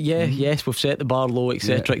 Jim. Yes, we've set the bar low,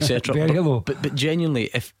 etc., etc. Very low. But genuinely,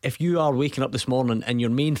 if you are waking up this morning and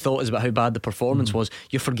your main thought is about how bad the performance was,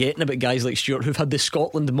 you're forgetting about guys like Stuart who've had the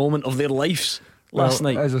Scotland moment of their lives last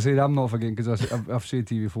night. As I said, I'm not forgetting, because I've said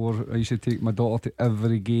to you before, I used to take my daughter to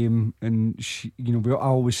every game, and she, I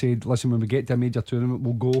always said, listen, when we get to a major tournament,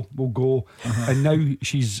 we'll go. And now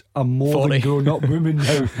she's a more than grown up woman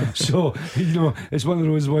now, so it's one of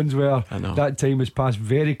those ones where that time has passed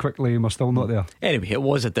very quickly and we're still not there. Anyway, it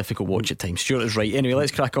was a difficult watch at times. Stuart is right. Anyway,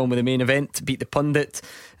 let's crack on with the main event. Beat the Pundit.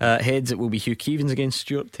 Heads, it will be Hugh Keevins against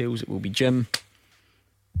Stuart. Tails, it will be Jim.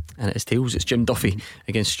 And it is tails, it's Jim Duffy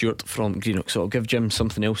against Stuart from Greenock. So I'll give Jim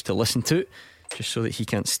something else to listen to, just so that he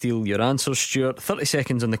can't steal your answers. Stuart, 30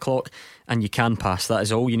 seconds on the clock, and you can pass. That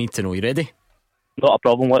is all you need to know. You ready? Not a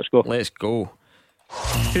problem, let's go. Let's go.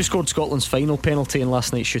 Who scored Scotland's final penalty in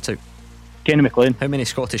last night's shootout? Kenny McLean. How many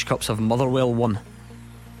Scottish Cups have Motherwell won?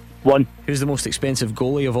 1. Who's the most expensive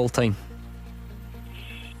goalie of all time?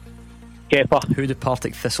 Kepa. Who did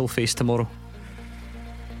Partick Thistle face tomorrow?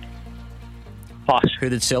 Pass. Who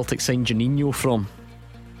did Celtic sign Juninho from?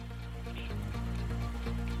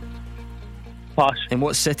 Pass. In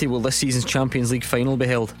what city will this season's Champions League final be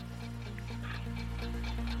held?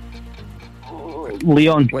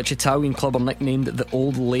 Leon. Which Italian club are nicknamed the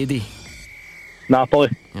Old Lady? Napoli.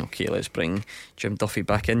 Okay, let's bring Jim Duffy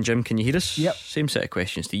back in. Jim, can you hear us? Yep. Same set of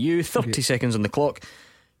questions to you. 30 seconds on the clock.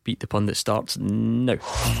 Beat the Pundit starts now.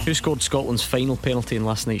 Who scored Scotland's final penalty in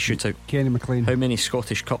last night's shootout? Kenny McLean. How many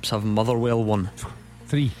Scottish Cups have Motherwell won?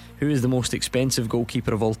 3. Who is the most expensive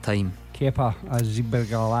goalkeeper of all time? Kepa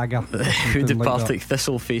Azibirgalaga. Who did Partick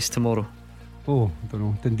Thistle face tomorrow? Oh, I don't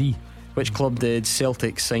know. Dundee. Which club did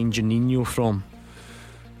Celtic sign Juninho from?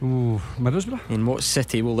 Oh, Middlesbrough. In what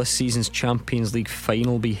city will this season's Champions League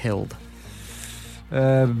final be held?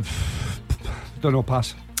 Don't know,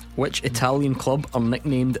 pass. Which Italian club are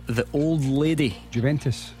nicknamed the Old Lady?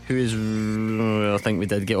 Juventus. Who is, I think we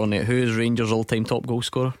did get on it, who is Rangers' all-time top goal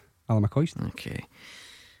scorer? Alan McCoist. Okay.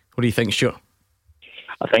 What do you think, Stuart?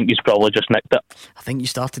 I think he's probably just nicked it. I think you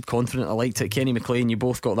started confident. I liked it. Kenny McLean, you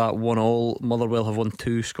both got that 1-1. Motherwell have won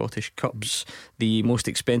 2 Scottish Cups. The most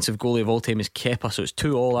expensive goalie of all time is Kepa, so it's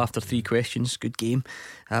 2-2 after 3 questions. Good game.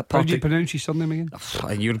 How do you pronounce his surname again?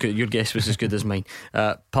 Your guess was as good as mine.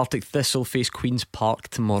 Partick Thistle face Queen's Park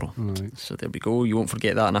tomorrow. Right. So there we go. You won't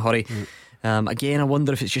forget that in a hurry. Right. Again, I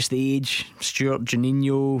wonder if it's just the age. Stuart,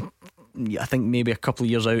 Juninho, I think maybe a couple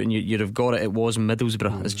of years out and you'd have got it. It was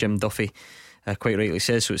Middlesbrough, as Jim Duffy quite rightly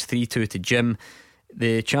says. So it's 3-2 to Jim.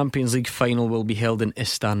 The Champions League final will be held in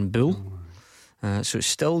Istanbul. So it's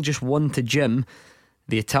still just 1 to Jim.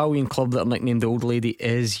 The Italian club that are nicknamed the Old Lady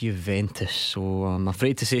is Juventus. So I'm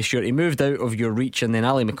afraid to say, Stuart, he moved out of your reach. And then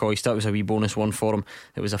Ali McCoist, that was a wee bonus 1 for him.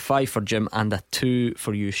 It was a 5 for Jim and a 2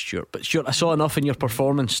 for you, Stuart. But Stuart, I saw enough in your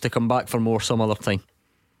performance to come back for more some other time.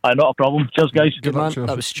 Not a problem. Cheers, guys. Good man.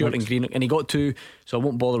 That was Stuart in Greenock, and he got 2, so I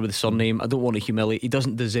won't bother with the surname. I don't want to humiliate. He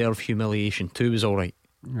doesn't deserve humiliation. 2 was alright.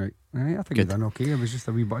 Right. I think you've done okay. It was just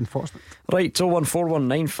a wee bit unfortunate. Right, 0141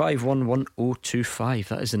 951 1025.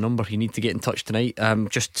 That is the number you need to get in touch tonight.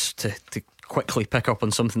 Just to quickly pick up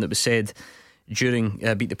on something that was said during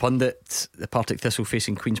Beat the Pundit. The Partick Thistle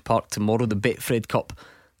facing Queen's Park tomorrow. The Betfred Cup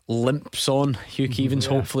limps on. Hugh Keevins,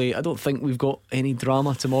 hopefully. I don't think we've got any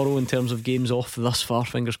drama tomorrow in terms of games off thus far,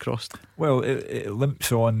 fingers crossed. Well, it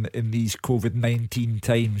limps on in these COVID-19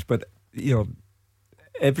 times, but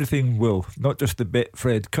everything will, not just the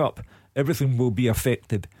Betfred Cup, everything will be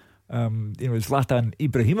affected. Zlatan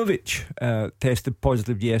Ibrahimovic tested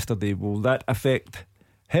positive yesterday. Will that affect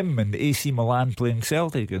him and AC Milan playing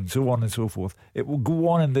Celtic and so on and so forth? It will go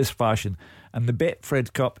on in this fashion, and the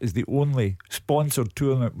Betfred Cup is the only sponsored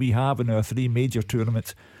tournament we have in our 3 major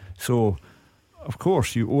tournaments. So of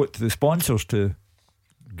course you owe it to the sponsors to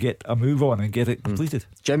get a move on and get it completed.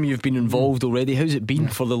 Jim, you've been involved already. How's it been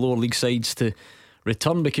for the lower league sides to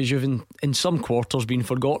return? Because you've in some quarters been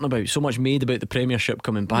forgotten about. So much made about the Premiership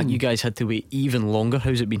coming back. You guys had to wait even longer.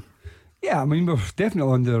 How's it been? Yeah, I mean, we're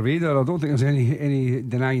definitely under the radar. I don't think there's any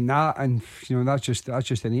denying that, and that's just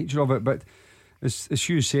the nature of it. But as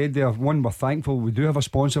Hugh said there, one, we're thankful we do have a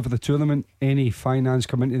sponsor for the tournament. Any finance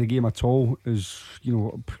come into the game at all is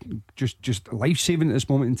just life saving at this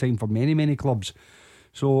moment in time for many clubs.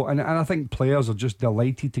 So, and I think players are just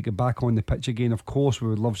delighted to get back on the pitch again. Of course, we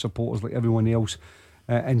would love supporters like everyone else,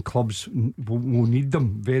 and clubs will need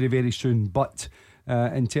them very, very soon. But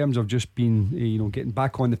in terms of just being, getting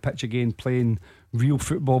back on the pitch again, playing real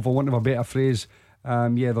football, for want of a better phrase,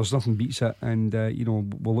 there's nothing beats it. And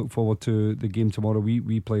we'll look forward to the game tomorrow.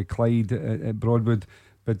 We play Clyde at Broadwood,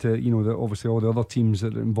 but obviously all the other teams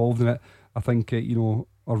that are involved in it, I think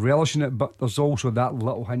are relishing it. But there's also that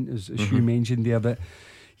little hint, as Hugh mentioned there, that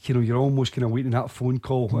you're almost kind of waiting that phone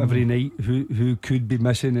call every night. Who could be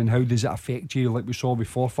missing, and how does it affect you? Like we saw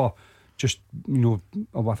before for just I think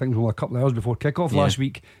it was only a couple of hours before kick-off last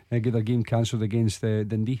week, get their game cancelled against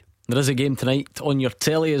Dundee. There is a game tonight on your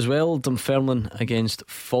telly as well. Dunfermline against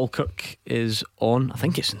Falkirk is on. I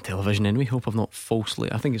think it's on television anyway. Hope I've not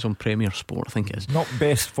falsely. I think it's on Premier Sport. I think it is. Not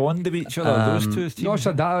best fond of each other, those two teams. No,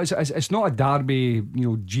 it's not a derby,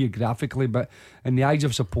 geographically, but in the eyes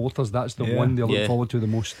of supporters, that's the one they look forward to the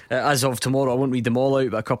most. As of tomorrow, I won't read them all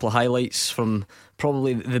out, but a couple of highlights from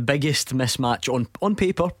probably the biggest mismatch on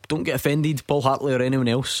paper. Don't get offended, Paul Hartley or anyone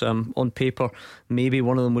else. On paper, maybe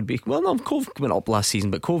one of them would be. Well, no, Cove went up last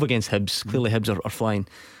season, but Cove against Hibs. Clearly, Hibs are flying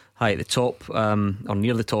high at the top, or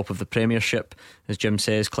near the top of the Premiership, as Jim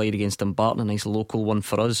says. Clyde against Dumbarton, a nice local one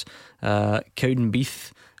for us.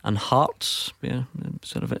 Cowdenbeath and Hearts,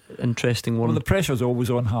 sort of an interesting one. Well, the pressure's always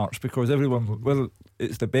on Hearts, because everyone, whether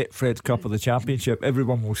it's the Betfred Cup or the Championship,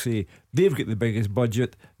 everyone will say they've got the biggest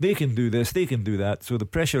budget, they can do this, they can do that. So the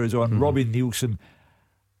pressure is on Robbie Nielsen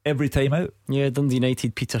every time out. Yeah, Dundee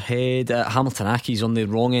United, Peterhead. Hamilton Accies on the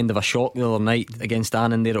wrong end of a shock the other night against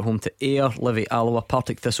Annan. They're at home to Ayr. Livy, Alloa.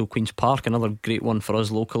 Partick Thistle, Queen's Park, another great one for us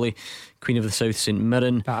locally. Queen of the South, St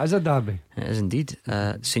Mirren. That is a derby. It is indeed.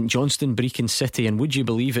 St Johnstone, Brecon City. And would you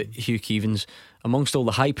believe it, Hugh Keevins, amongst all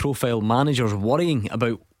the high profile managers worrying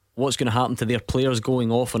about what's going to happen to their players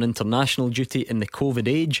going off on international duty in the COVID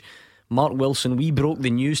age, Mark Wilson, we broke the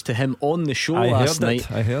news to him on the show last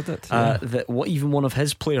night. I heard it. That even one of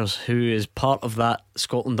his players, who is part of that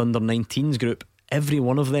Scotland under-19s group, every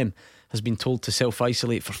one of them has been told to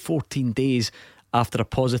self-isolate for 14 days after a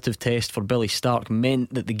positive test for Billy Stark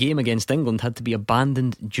meant that the game against England had to be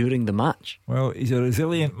abandoned during the match. Well, he's a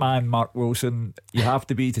resilient man, Mark Wilson. You have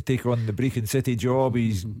to be to take on the Brecon City job.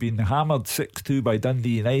 He's been hammered 6-2 by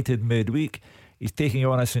Dundee United midweek. He's taking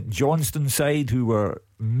on a St Johnstone side who were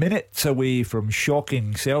minutes away from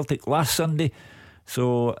shocking Celtic last Sunday.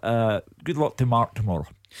 So good luck to Mark tomorrow.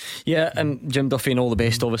 Yeah, and Jim Duffy, and all the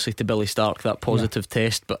best obviously to Billy Stark, that positive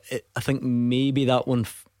test. But I think maybe that one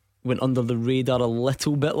went under the radar a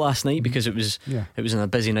little bit last night, because it was in a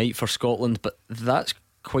busy night for Scotland. But that's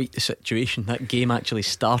quite the situation. That game actually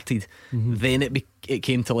started, then it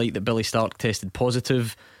came to light that Billy Stark tested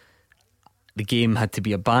positive. The game had to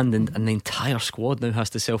be abandoned, and the entire squad now has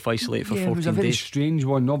to self-isolate for 14 days. It was a very strange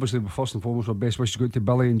one. Obviously, first and foremost, our best wishes go to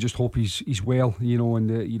Billy, and just hope he's well.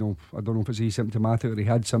 And I don't know if it's asymptomatic or he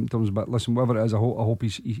had symptoms, but listen, whatever it is, I hope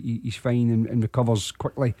he's fine and recovers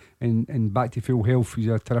quickly and back to full health. He's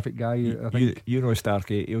a terrific guy. I think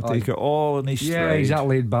Starkey, he'll take it all in his stride. Yeah, he's that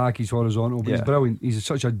laid back, he's horizontal, but he's brilliant. He's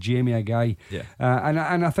such a Jamie a guy.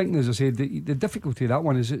 And I think, as I said, the difficulty of that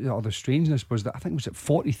one is, or the strangeness was that I think it was at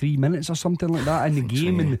 43 minutes or something like that in the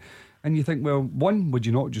game, and you think, well, one, would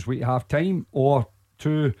you not just wait half time, or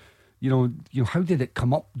two, how did it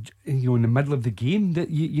come up? In the middle of the game that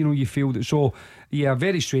you feel that. So yeah,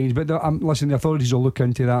 very strange. But listen, the authorities will look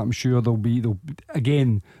into that. I'm sure they'll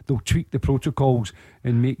tweak the protocols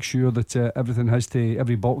and make sure that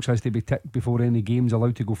every box has to be ticked before any game's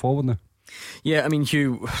allowed to go forward now. Yeah, I mean,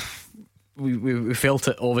 Hugh, we felt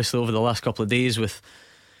it obviously over the last couple of days with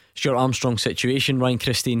Stuart Armstrong's situation, Ryan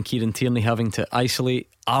Christie and Kieran Tierney having to isolate,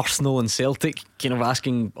 Arsenal and Celtic kind of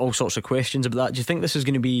asking all sorts of questions about that. Do you think this is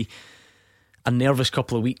going to be a nervous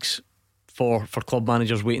couple of weeks for club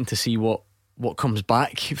managers waiting to see what comes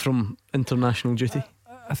back from international duty?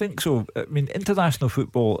 I think so. I mean, international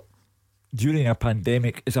football during a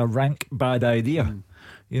pandemic is a rank bad idea.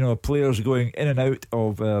 Players going in and out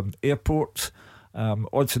of airports.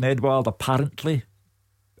 Odsonne Edouard apparently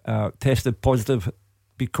tested positive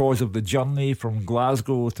because of the journey from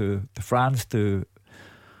Glasgow to France to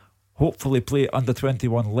hopefully play under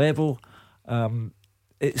 21 level.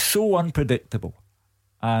 It's so unpredictable,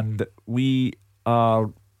 and we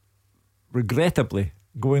are regrettably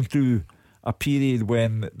going through a period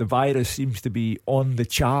when the virus seems to be on the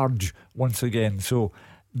charge once again. So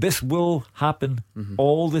this will happen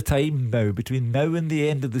all the time now. Between now and the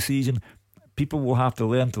end of the season, people will have to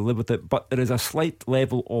learn to live with it, but there is a slight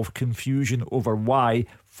level of confusion over why,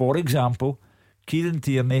 for example, Kieran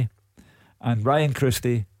Tierney and Ryan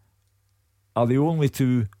Christie are the only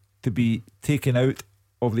two to be taken out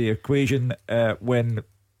of the equation when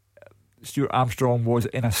Stuart Armstrong was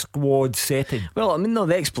in a squad setting. Well, I mean, no,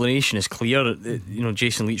 the explanation is clear.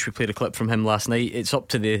 Jason Leach, we played a clip from him last night. It's up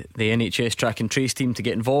to the NHS track and trace team to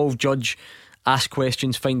get involved, judge, ask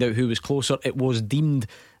questions, find out who was closer. It was deemed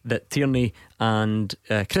that Tierney and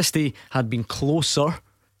Christie had been closer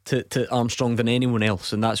to Armstrong than anyone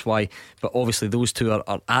else, and that's why. But obviously those two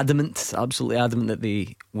are adamant, absolutely adamant, that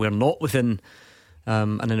they were not within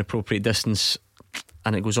an inappropriate distance,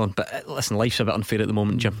 and it goes on. But listen, life's a bit unfair at the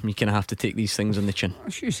moment, Jim. You kind of have to take these things on the chin.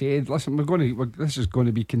 As you said, listen, this is going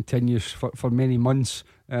to be continuous for many months.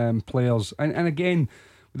 Players and again,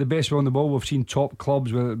 with the best way on the ball, we've seen top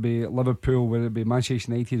clubs, whether it be Liverpool, whether it be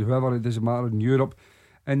Manchester United, whoever, it doesn't matter, in Europe,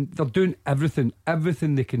 and they're doing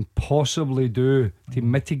everything they can possibly do to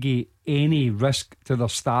mitigate any risk to their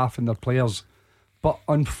staff and their players. But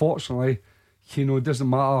unfortunately, it doesn't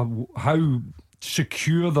matter how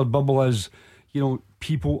secure their bubble is,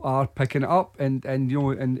 people are picking it up, and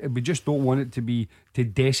we just don't want it to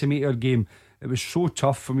decimate our game. It was so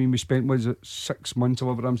tough. I mean, we spent 6 months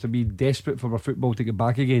or whatever to be desperate for our football to get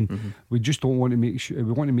back again. We just don't want to make sure.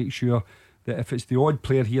 We want to make sure that if it's the odd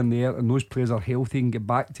player here and there, and those players are healthy and get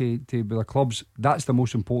back to their clubs, that's the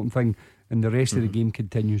most important thing, and the rest of the game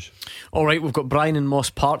continues. Alright, we've got Brian in Moss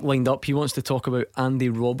Park lined up. He wants to talk about Andy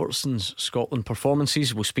Robertson's Scotland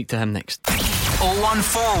performances. We'll speak to him next.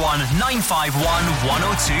 0141 951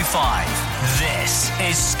 1025. This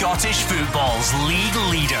is Scottish football's league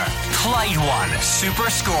leader, Clyde One Super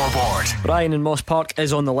Scoreboard. Brian in Moss Park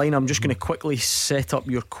is on the line. I'm just going to quickly set up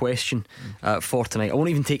your question for tonight. I won't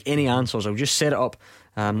even take any answers. I'll just set it up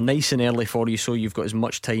nice and early for you, so you've got as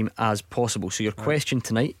much time as possible. So your question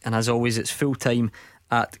tonight, and as always, it's full time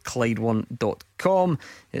at Clyde1.com.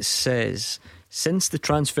 It says, since the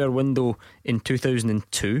transfer window in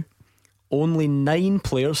 2002, only 9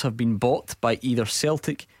 players have been bought by either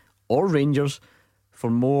Celtic or Rangers for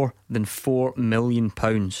more than £4 million.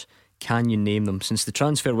 Can you name them? Since the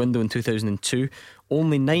transfer window in 2002,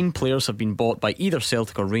 only 9 players have been bought by either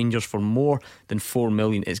Celtic or Rangers for more than £4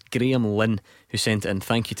 million. It's Graham Lynn who sent it in.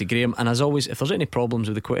 Thank you to Graham. And as always, if there's any problems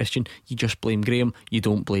with the question, you just blame Graham, you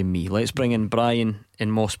don't blame me. Let's bring in Brian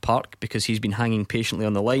in Moss Park, because he's been hanging patiently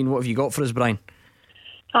on the line. What have you got for us, Brian?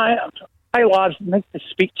 Hi lads, nice to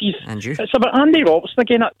speak to you. And you? It's about Andy Robertson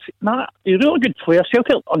again. He's a really good player.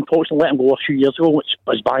 Celtic unfortunately let him go a few years ago, which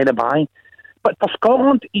was by the by. But for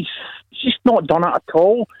Scotland, he's just not done it at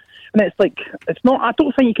all. And it's not. I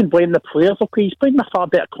don't think you can blame the players. Okay, he's played in a far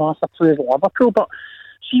better class of players at Liverpool. But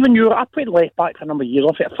see, I played left back for a number of years.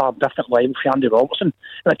 I think a far different level for Andy Robertson.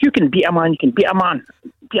 And if you can beat a man, you can beat a man.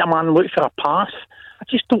 Beat a man and look for a pass. I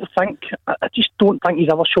just don't think he's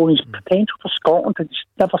ever shown his potential for Scotland.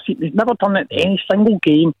 He's never done it in any single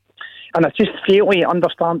game, and I just fail to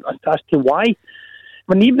understand as to why.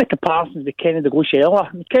 When even the comparisons with Kenny Dalglish earlier,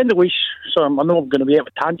 Kenny Dalglish, so I know I'm going to be out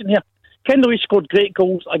of a tangent here. Kenny Dalglish scored great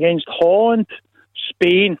goals against Holland,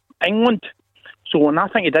 Spain, England. So, and I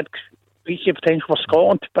think he did reach the potential for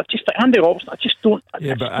Scotland, but just like Andy Robertson, I just don't.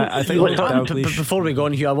 I think before we go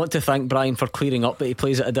on, Hugh, I want to thank Brian for clearing up that he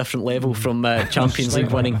plays at a different level from Champions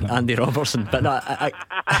League winning Andy Robertson. But no,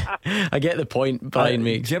 I get the point Brian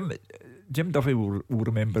makes. Jim Duffy will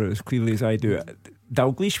remember as clearly as I do.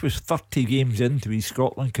 Dalglish was 30 games into his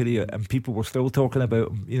Scotland career and people were still talking about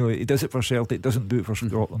him. You know, he does it for Celtic, doesn't do it for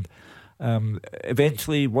Scotland.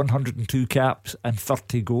 Eventually 102 caps and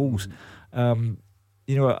 30 goals.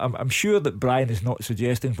 You know, I'm sure that Brian is not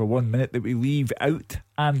suggesting for 1 minute that we leave out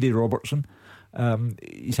Andy Robertson.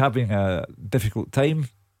 He's having a difficult time,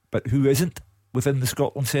 but who isn't within the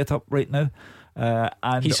Scotland setup right now?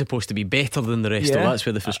 And he's supposed to be better than the rest, though. That's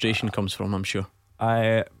where the frustration comes from, I'm sure.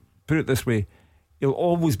 I put it this way, he'll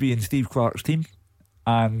always be in Steve Clarke's team,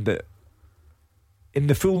 and in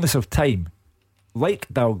the fullness of time, like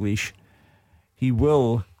Dalglish, he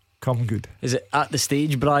will come good. Is it at the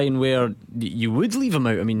stage, Brian, where you would leave him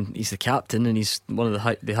out? I mean, he's the captain and he's one of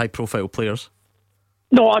the high profile players.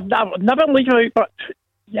 No, I'd never leave him out, but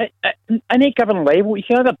at any given level, you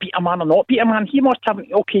can either beat a man or not beat a man. He must have,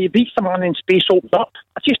 okay, he beats a man in space opened up.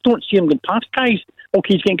 I just don't see him going past guys.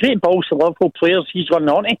 Okay, he's getting great balls to Liverpool players, he's running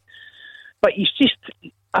on it. But he's just,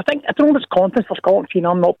 I don't know if it's confidence for Scotland,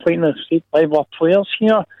 I'm not playing the same level of players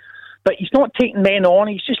here. But he's not taking men on.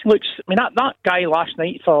 He just looks, I mean, that guy last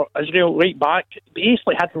night for Israel right back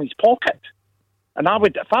basically had him in his pocket. And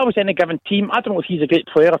if I was any given team, I don't know if he's a great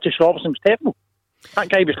player or just Robertson was terrible. That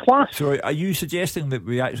guy was class. So are you suggesting that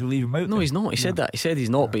we actually leave him out? No, he's not. He said that. He said he's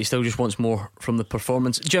not, but he still just wants more from the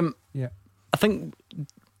performance. Jim, I think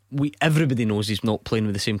everybody knows he's not playing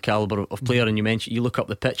with the same calibre of player. And you look up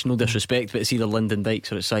the pitch, no disrespect, but it's either Lyndon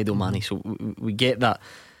Dykes or it's Sadio Mane. So we get that.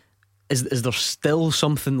 Is there still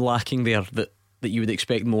something lacking there that you would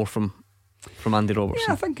expect more from Andy Robertson?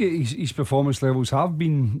 Yeah, I think his performance levels have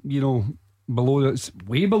been,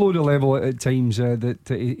 way below the level at times that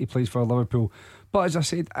he plays for Liverpool. But as I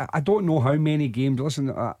said, I don't know how many games. Listen,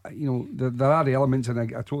 there are elements, and I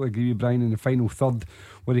totally agree with Brian in the final third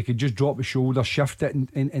where he could just drop the shoulder, shift it,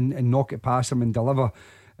 and knock it past him and deliver.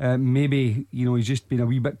 Maybe he's just been a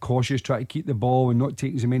wee bit cautious, trying to keep the ball and not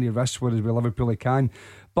taking as many risks. Whereas with Liverpool he can,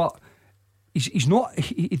 but he's not.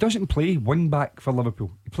 He doesn't play wing back for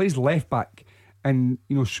Liverpool. He plays left back. And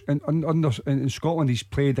in Scotland he's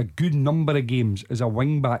played a good number of games as a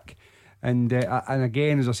wing back. And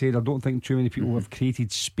again, as I said, I don't think too many people have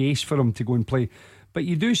created space for him to go and play. But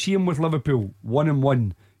you do see him with Liverpool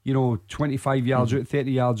 1-on-1, 25 yards out,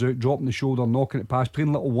 30 yards out, dropping the shoulder, knocking it past,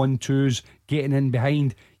 playing little 1-2s, getting in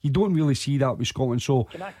behind. You don't really see that with Scotland. So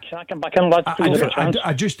can I come back in, lads?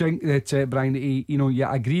 I just think that Brian,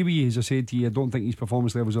 I agree with you. As I said to you, I don't think his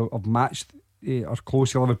performance levels have matched or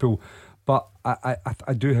close to Liverpool. But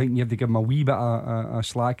I do think you have to give him a wee bit of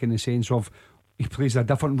slack in the sense of he plays a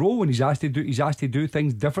different role and he's asked to do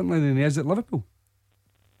things differently than he is at Liverpool.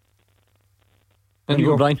 And you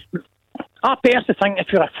go, Brian? I personally think if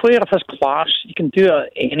you're a player of his class, you can do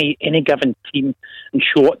it any given team and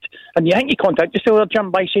show it. And you think you contact yourself, Jim,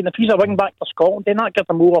 by saying if he's a wing back for Scotland, then that gives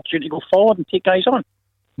him more opportunity to go forward and take guys on.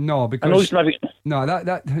 No, because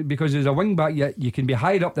because as a wing back, you can be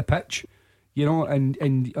higher up the pitch. And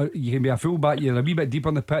you can be a full back, you're a wee bit deeper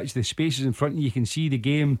on the pitch, the spaces in front of you can see the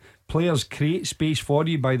game. Players create space for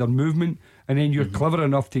you by their movement, and then you're clever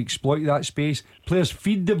enough to exploit that space. Players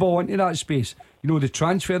feed the ball into that space. They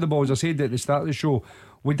transfer the ball. As I said at the start of the show,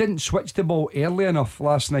 we didn't switch the ball early enough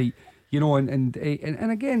last night. And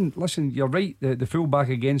again, listen, you're right. The full back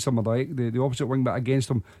against him, or the opposite wing back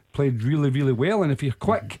against him, played really, really well. And if you're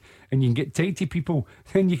quick and you can get tight to people,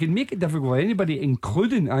 then you can make it difficult for anybody,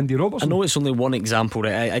 including Andy Robertson. I know it's only one example,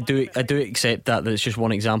 right? I do accept that it's just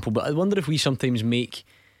one example, but I wonder if we sometimes make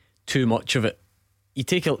too much of it. You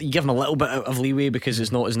give him a little bit of leeway because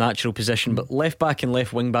it's not his natural position, but left back and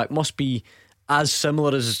left wing back must be as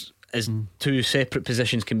similar as two separate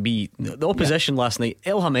positions can be. The opposition last night,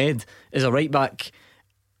 El Hamed is a right back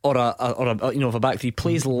or a back three,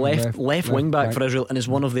 plays left wing back for Israel and is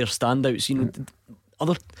one of their standouts.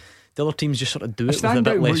 The other teams just sort of do it with a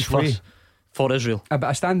bit less fuss for Israel. But a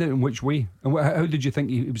standout in which way? And how did you think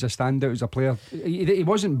he was a standout as a player? He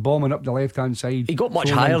wasn't bombing up the left hand side. He got much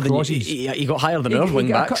higher than he got higher than our wing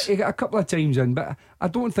backs. He got a couple of times in, but I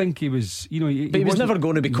don't think he was. He was never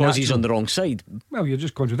going to because he's on the wrong side. Well, you're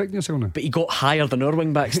just contradicting yourself now. But he got higher than our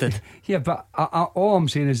wing backs did. Yeah, but all I'm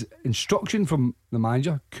saying is instruction from the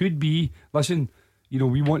manager could be: listen,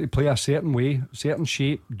 we want to play a certain way, certain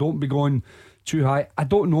shape. Don't be going too high. I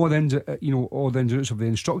don't know all the ins and outs of the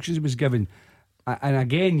instructions he was given. And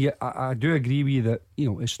again, I do agree with you that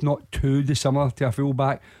it's not too dissimilar to a full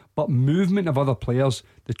back, but movement of other players,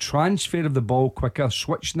 the transfer of the ball quicker,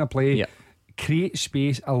 switching the play, create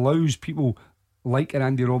space, allows people like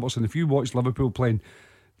Andy Robertson. If you watch Liverpool playing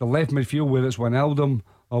the left midfield, whether it's Wijnaldum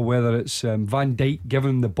or whether it's Van Dijk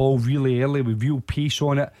giving the ball really early with real pace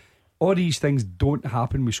on it, all these things don't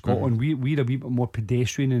happen with Scotland. We're a wee bit more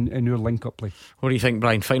pedestrian in our link-up play. What do you think,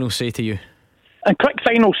 Brian? Final say to you. And quick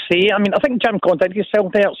final say, I mean, I think Jim contradicted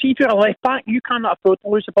himself there. See, if you're a left back, you cannot afford to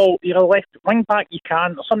lose the ball. You're a left wing back, you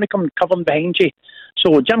can. Or somebody coming covering behind you.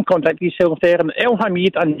 So Jim contradicted himself there. And El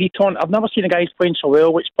Hamid and Viton, I've never seen the guys playing so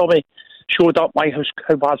well, which probably showed up why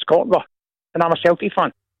how bad Scotland were. And I'm a Celtic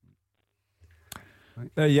fan.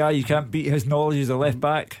 Yeah, you can't beat his knowledge as a left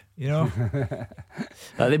back, you know.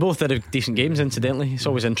 They both did decent games, incidentally. It's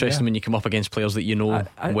always interesting when you come up against players that you know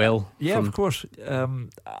well. Yeah, of course.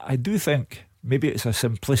 I do think, maybe it's a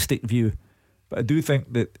simplistic view, but I do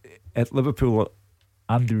think that at Liverpool,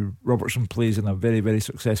 Andrew Robertson plays in a very, very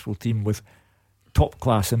successful team with top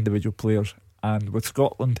class individual players, and with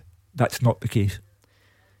Scotland that's not the case.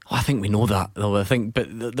 I think we know that, though. I think, but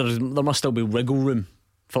there must still be wriggle room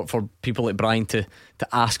for people like Brian to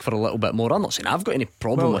ask for a little bit more. I'm not saying I've got any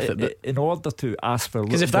problem with it, but in order to ask for a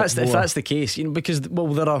little bit more, if that's the case, you know, because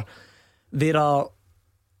there are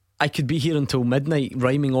I could be here until midnight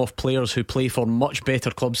rhyming off players who play for much better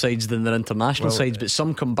club sides than their international sides, but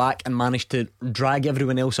some come back and manage to drag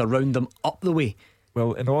everyone else around them up the way.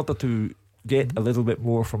 Well, in order to get a little bit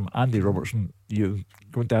more from Andy Robertson, you're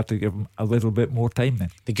going to have to give him a little bit more time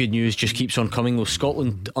then. The good news just keeps on coming though.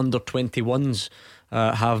 Scotland under 21s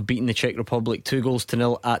have beaten the Czech Republic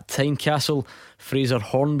 2-0 at Tynecastle. Fraser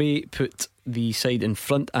Hornby put the side in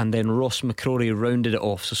front, and then Ross McCrory rounded it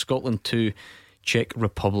off. So Scotland 2, Czech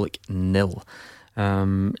Republic 0.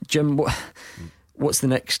 Jim, what's the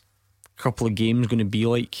next couple of games going to be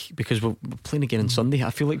like? Because we're playing again on Sunday.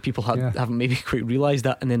 I feel like people haven't maybe quite realised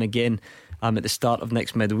that. And then again at the start of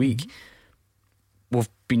next midweek, we've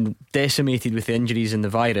been decimated with the injuries and the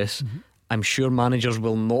virus. I'm sure managers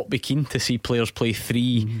will not be keen to see players play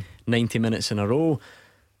 90 minutes in a row.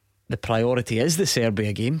 The priority is the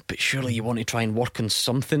Serbia game, but surely you want to try and work on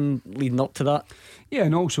something leading up to that. Yeah,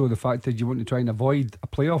 and also the fact that you want to try and avoid a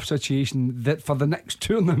playoff situation that for the next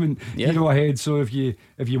tournament, ahead. So if you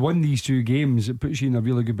win these 2 games, it puts you in a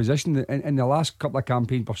really good position. In the last couple of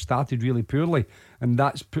campaigns, we've started really poorly, and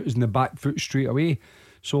that's put us in the back foot straight away.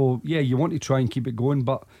 So yeah, you want to try and keep it going,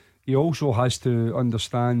 but he also has to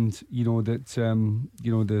understand, that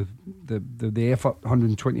the effort,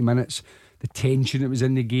 120 minutes, the tension that was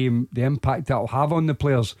in the game, the impact that'll have on the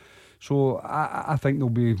players. So I think there'll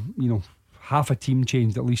be, half a team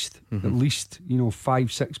changed at least. At least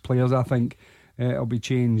 5-6 players. I think it'll be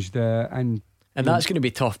changed, and that's going to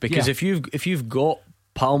be tough because if you've got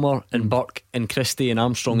Palmer and Burke and Christie and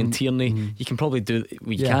Armstrong and Tierney, you can probably do.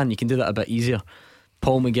 You can do that a bit easier.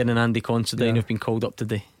 Paul McGinn and Andy Considine have been called up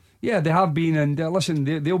today. Yeah, they have been, and listen,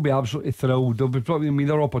 they'll be absolutely thrilled. They'll be probably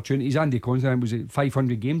their opportunities. Andy Considine was at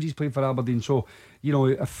 500 games he's played for Aberdeen, so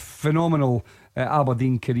a phenomenal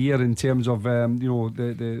Aberdeen career in terms of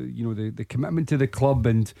the commitment to the club,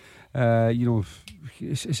 and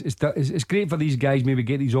it's great for these guys maybe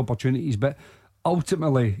get these opportunities, but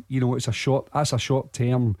ultimately it's a short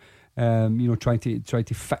term. Trying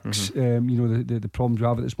to fix the problems we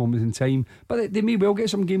have at this moment in time, but they may well get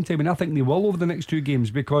some game time, and I think they will over the next 2 games,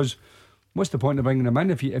 because what's the point of bringing them in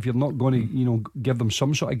if you're not going to give them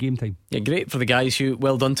some sort of game time? Yeah, great for the guys who,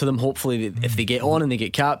 well done to them. Hopefully if they get on and they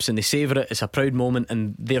get caps and they savour it, it's a proud moment,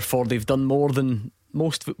 and therefore they've done more than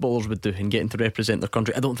most footballers would do in getting to represent their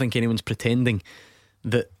country. I don't think anyone's pretending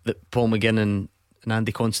that Paul McGinn and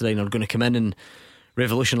Andy Considine are going to come in and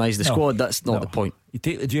revolutionise the squad. That's not the point. You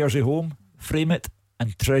take the jersey home, frame it,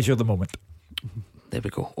 and treasure the moment. There we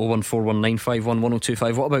go.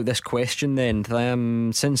 01419511025. What about this question then?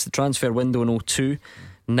 Since the transfer window in 2002,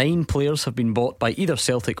 9 players have been bought by either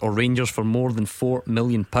Celtic or Rangers for more than £4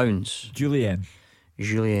 million. Julien,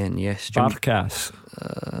 yes. Barkas.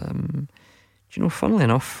 Do you know, funnily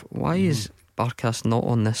enough, why is Barkas not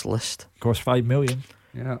on this list? Cost £5 million.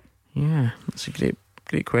 Yeah, that's a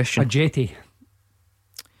great question. Ajeti.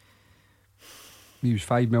 He was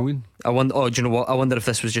 $5 million. I wonder. Oh, do you know what? I wonder if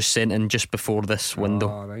this was just sent in just before this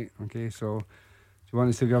window. Oh, right. Okay. So, do you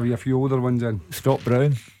want us to give you a few older ones in? Scott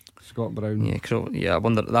Brown. Yeah. I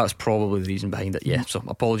wonder. That's probably the reason behind it. Yeah. So,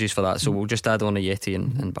 apologies for that. So, we'll just add on Ajeti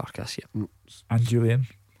and Barkas. Yeah. And Julian.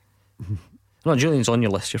 No, Julian's on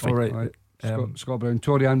your list. You're fine. All right. Scott Brown.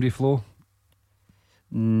 Tory Andre Flo.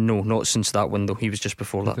 No, not since that window. He was just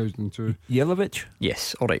before 2002. that. Jelavic?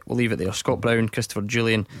 Yes, alright, we'll leave it there. Scott Brown, Christopher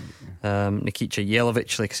Julian, Nikica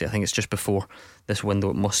Jelavic. Like I say, I think it's just before this window.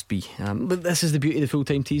 It must be. But this is the beauty of the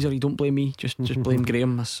full-time teaser. You don't blame me, just blame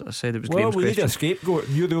Graham. I said it was Graham's question. Well, we need a scapegoat.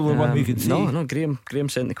 You're the only one we can see. No, Graham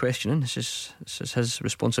sent the question in. This is his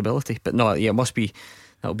responsibility. But no, yeah, it must be.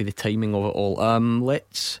 That'll be the timing of it all.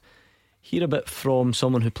 Let's hear a bit from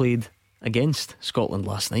someone who played against Scotland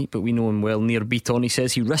last night, but we know him well. Near Beaton, he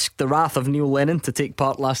says he risked the wrath of Neil Lennon to take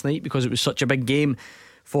part last night because it was such a big game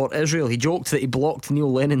for Israel. He joked that he blocked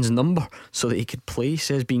Neil Lennon's number so that he could play. He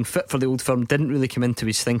says being fit for the Old Firm didn't really come into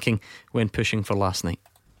his thinking when pushing for last night.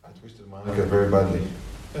 I twisted my ankle very badly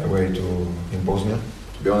away in Bosnia.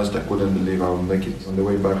 To be honest, I couldn't believe I would make it. On the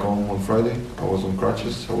way back home on Friday, I was on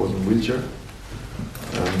crutches, I was in wheelchair,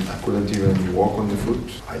 and I couldn't even walk on the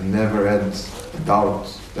foot. I never had a doubt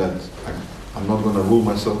that I'm not going to rule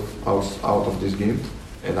myself out of this game,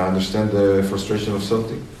 and I understand the frustration of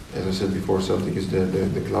Celtic. As I said before, Celtic is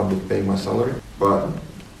the club that pay my salary, but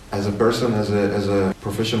as a person, as a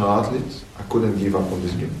professional athlete, I couldn't give up on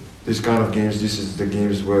this game. This kind of games, this is the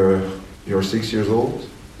games where you're 6 years old,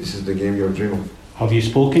 this is the game you're dreaming of. Have you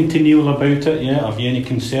spoken to Neil about it yet? Have you any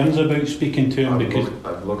concerns about speaking to him?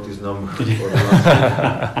 I've blocked his number for the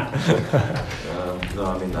last No,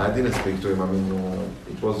 I mean, I didn't speak to him. I mean,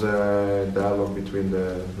 it was a dialogue between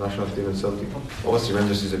the national team and Celtic. Obviously,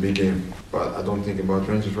 Rangers is a big game, but I don't think about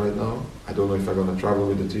Rangers right now. I don't know if I'm going to travel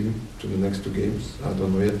with the team to the next 2 games. I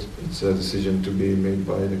don't know yet. It's a decision to be made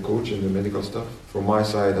by the coach and the medical staff. From my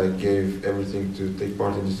side, I gave everything to take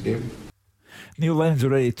part in this game. Neil Lennon's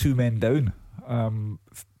already 2 men down,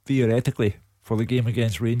 theoretically, for the game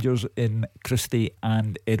against Rangers in Christie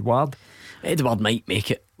and Edouard. Edouard might make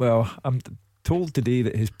it. Well, I'm told today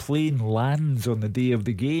that his plane lands on the day of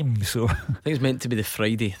the game, so I think it's meant to be the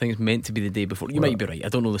Friday. I think it's meant to be the day before. You might be right. I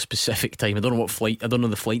don't know the specific time. I don't know what flight. I don't know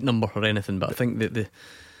the flight number or anything, but I think that the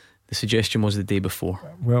suggestion was the day before.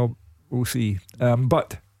 Well, we'll see.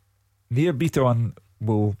 But Near Beaton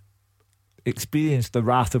will experience the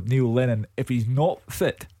wrath of Neil Lennon if he's not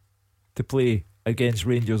fit to play against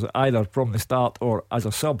Rangers, either from the start or as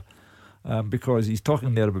a sub, because he's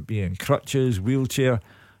talking there about being in crutches, wheelchair,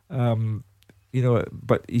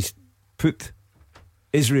 but he's put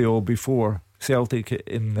Israel before Celtic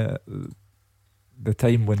in the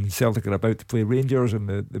time when Celtic are about to play Rangers in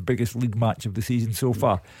the biggest league match of the season so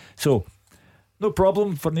far. So no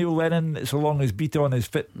problem for Neil Lennon so long as Beaton is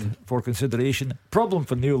fit for consideration. Problem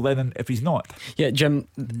for Neil Lennon if he's not. Yeah, Jim,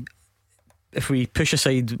 if we push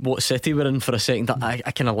aside what city we're in for a second, I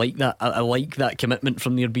kind of like that. I like that commitment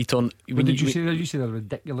from Near Beaton. Did you say that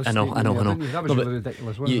ridiculous? I know. That was really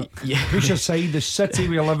ridiculous, wasn't it? Yeah. Push aside the city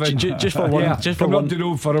we live in. Just for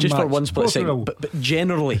one split second. But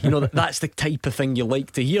generally, that's the type of thing you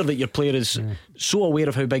like to hear, that your player is so aware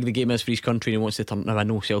of how big the game is for his country and he wants to turn. Now I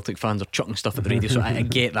know Celtic fans are chucking stuff at the radio, so I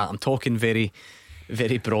get that. I'm talking very,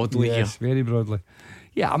 very broadly here. Yes, very broadly.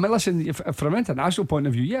 Yeah, I mean, listen, from an international point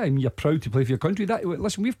of view, yeah, I mean, you're proud to play for your country.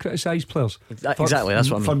 Listen, we've criticised players exactly. That's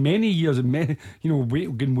what I mean. For many years, and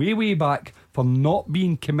going way back, for not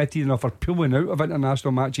being committed enough, or pulling out of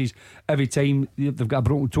international matches every time they've got a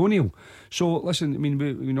broken toenail. So listen, I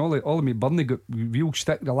mean, all the mate Burnley got real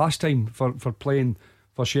stick the last time for playing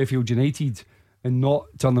for Sheffield United and not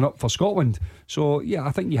turning up for Scotland. So yeah,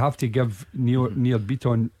 I think you have to give Near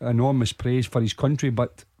Beaton enormous praise for his country,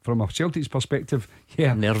 but from a Celtic's perspective,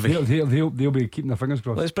 yeah, nervy. They'll be keeping their fingers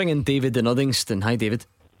crossed. Let's bring in David in Uddingston. Hi, David.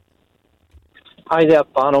 Hi there,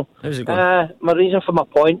 panel. How's it going? My reason for my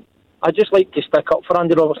point, I just like to stick up for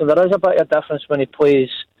Andy Robertson. There is a bit of difference when he plays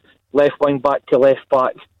left wing back to left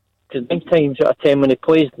back, because 9 times out of 10 when he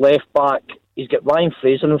plays left back, he's got Ryan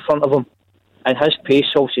Fraser in front of him, and his pace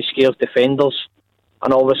also scares defenders,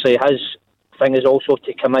 and obviously his thing is also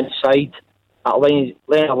to come inside. That line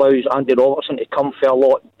allows Andy Robertson to come for a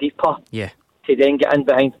lot deeper, to then get in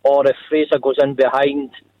behind. Or if Fraser goes in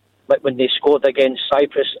behind, like when they scored against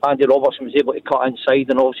Cyprus, Andy Robertson was able to cut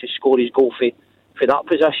inside and obviously score his goal for that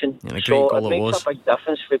position. So it makes a big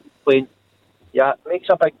difference for playing. Yeah, it makes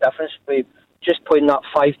a big difference for just playing that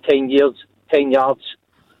 5-10 yards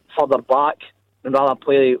further back, and rather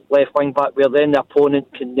play left wing back, where then the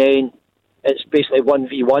opponent can it's basically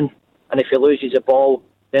 1v1, and if he loses the ball,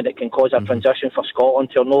 then it can cause a transition for Scotland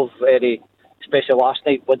to no very, especially last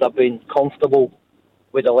night, would have been comfortable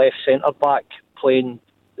with the left centre back playing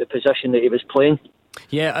the position that he was playing.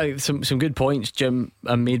 Yeah, some good points, Jim,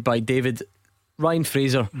 made by David. Ryan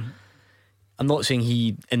Fraser, I'm not saying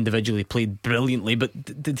he individually played brilliantly, but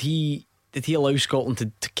did he allow Scotland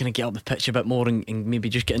to kind of get up the pitch a bit more and maybe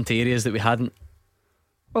just get into areas that we hadn't?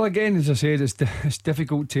 Well, again, as I said, it's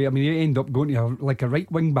difficult to. I mean, you end up going to like a right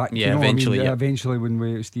wing back. Yeah, eventually. Eventually,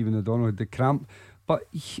 when Stephen O'Donnell had the cramp. But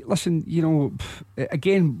listen,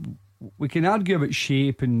 again, we can argue about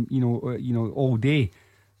shape and all day.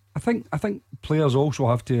 I think players also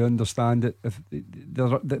have to understand that if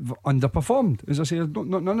they've underperformed. As I say,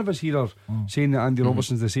 none of us here are saying that Andy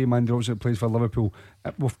Robertson's the same Andy Robertson that plays for Liverpool.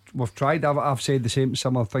 We've tried. I've said the same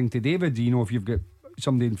similar thing to David. If you've got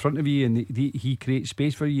somebody in front of you and he creates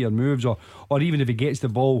space for you or moves, or even if he gets the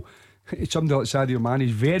ball, somebody like Sadio Mane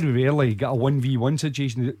is very rarely got a 1v1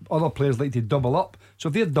 situation. Other players like to double up, so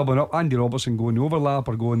if they're doubling up, Andy Robertson go in the overlap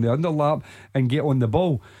or go in the underlap and get on the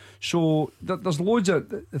ball. So there's loads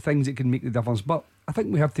of things that can make the difference. But I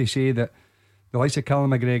think we have to say that the likes of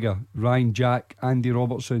Callum McGregor, Ryan Jack, Andy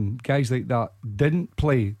Robertson, guys like that didn't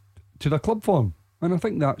play to their club form, and I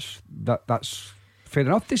think that's fair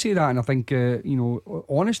enough to say that, and I think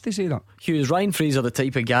honest to say that. Hugh, is Ryan Fraser the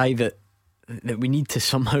type of guy that we need to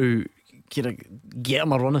somehow get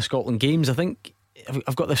him a run of Scotland games? I think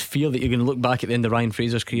I've got this fear that you're going to look back at the end of Ryan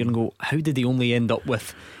Fraser's career and go, how did he only end up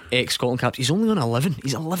with ex-Scotland caps? He's only on 11.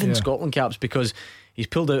 He's 11 Scotland caps because he's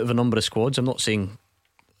pulled out of a number of squads. I'm not saying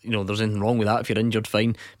there's anything wrong with that. If you're injured,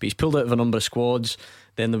 fine, but he's pulled out of a number of squads.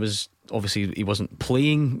 Then there was, obviously, he wasn't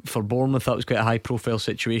playing for Bournemouth. That was quite a high profile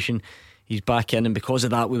situation. He's back in, and because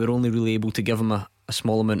of that we were only really able to give him a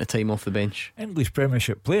small amount of time off the bench. English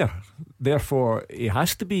Premiership player, therefore he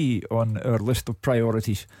has to be on our list of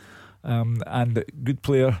priorities, and good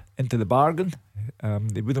player into the bargain.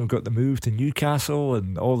 They would have got the move to Newcastle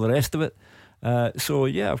and all the rest of it, so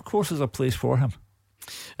yeah, of course there's a place for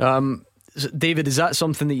him. David, is that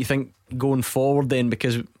something that you think going forward then,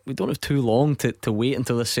 because we don't have too long to wait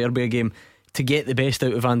until the Serbia game to get the best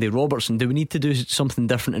out of Andy Robertson? Do we need to do something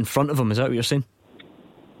different in front of him? Is that what you're saying?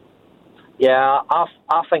 Yeah, I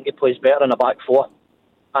think he plays better in the back four,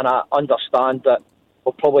 and I understand that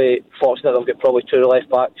we're probably fortunate that we've got probably two left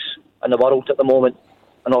backs in the world at the moment,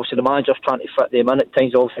 and obviously the manager's trying to fit them in at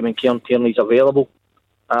times, obviously when Kieran Tierney's available,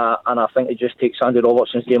 and I think it just takes Andy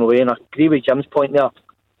Robertson's game away. And I agree with Jim's point there.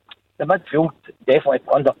 The midfield definitely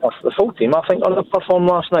underperformed. The full team, I think, underperformed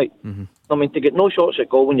last night. Mm-hmm. I mean, to get no shots at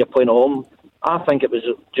goal when you're playing at home, I think it was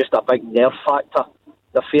just a big nerve factor.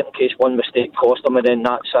 The fear in case one mistake cost them, and then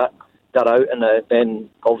that's it, they're out, and then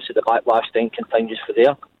obviously the backlash then continues for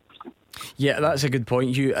there. Yeah, that's a good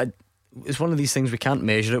point, Hugh. It's one of these things we can't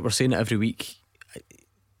measure it. We're saying it every week.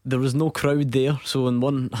 There was no crowd there, so on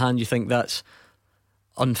one hand you think that's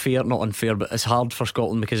unfair, not unfair, but it's hard for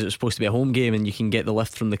Scotland because it was supposed to be a home game and you can get the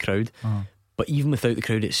lift from the crowd. But even without the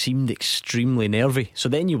crowd it seemed extremely nervy. So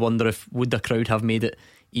then you wonder if would the crowd have made it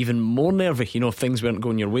even more nervy, if things weren't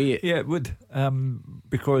going your way. Yeah, it would,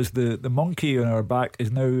 because the monkey on our back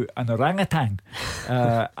is now an orangutan,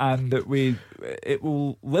 and it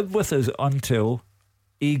will live with us until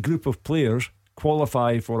a group of players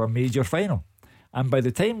qualify for a major final. And by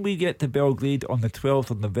the time we get to Belgrade on the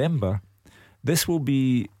 12th of November, this will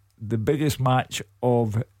be the biggest match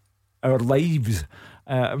of our lives.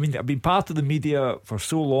 I mean, I've been part of the media for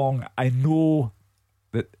so long. I know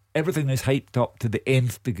that everything is hyped up to the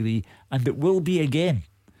nth degree, and it will be again.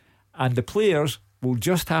 And the players will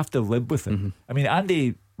just have to live with it. Mm-hmm. I mean,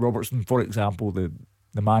 Andy Robertson, for example, the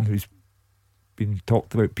man who's been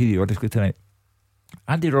talked about periodically tonight,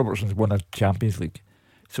 Andy Robertson's won a Champions League.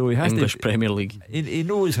 So he has English Premier League. He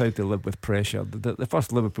knows how to live with pressure. The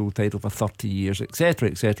first Liverpool title for 30 years, etc,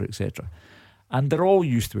 etc, etc. And they're all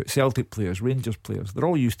used to it. Celtic players, Rangers players, they're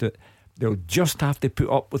all used to it. They'll just have to put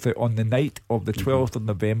up with it on the night of the 12th of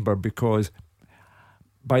November, because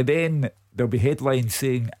by then there'll be headlines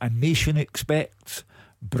saying a nation expects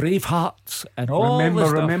brave hearts and all this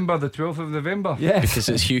stuff. Remember the 12th of November. Yes. Because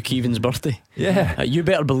it's Hugh Keevan's birthday. Yeah. You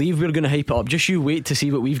better believe we're going to hype it up. Just you wait to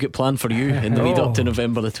see what we've got planned for you in the lead up to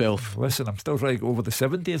November the 12th. Listen, I'm still trying to go over the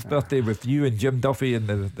 70th birthday with you and Jim Duffy and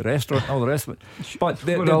the restaurant and all the rest of it. But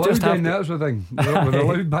we're allowed then, that's the thing. We're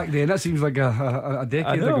allowed back then. That seems like a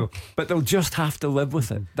decade ago. But they'll just have to live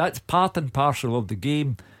with it. That's part and parcel of the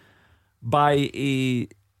game. By a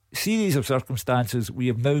series of circumstances, we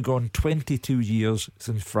have now gone 22 years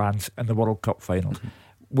since France and the World Cup final.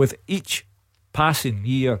 With each passing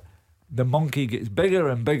year, the monkey gets bigger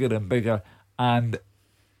and bigger and bigger, and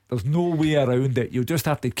there's no way around it. You'll just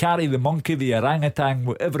have to carry the monkey, the orangutan,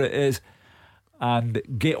 whatever it is, and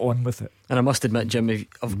get on with it. And I must admit, Jim,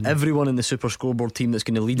 of everyone in the Super Scoreboard team that's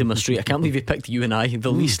going to lead him astray, I can't believe he picked you and I,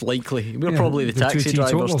 the least likely. We're probably the taxi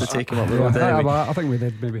drivers to take him up the road. I think we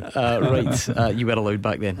did, maybe. Right, you were allowed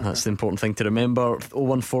back then. That's the important thing to remember.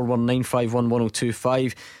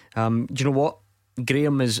 01419511025. Do you know what?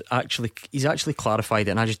 Graham he's actually clarified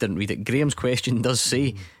it, and I just didn't read it. Graham's question does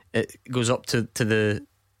say it goes up to the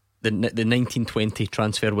 1920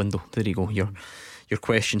 transfer window. There you go, your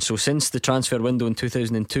question. So since the transfer window in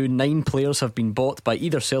 2002, 9 players have been bought by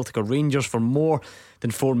either Celtic or Rangers for more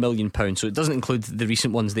than £4 million. So it doesn't include the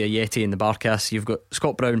recent ones, the Ayeti and the Barkas. You've got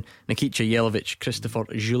Scott Brown, Nikica Jelavic, Christopher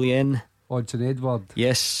Julien, Odson Edward.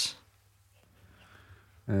 Yes.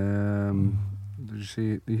 Did you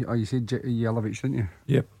say? You said Jelavic, didn't you?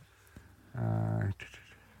 Yep.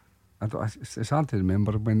 It's hard to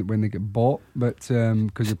remember when they get bought, but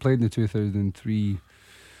because he played in the 2003.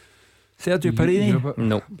 Sergio Perini?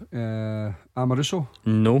 No. Amoruso?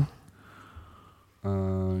 No.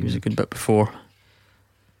 He was a good bit before.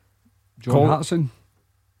 John Hartson?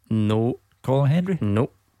 No. Colin Henry? No.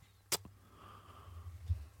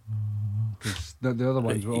 The other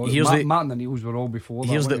ones were all, Here's Martin and Eels were all before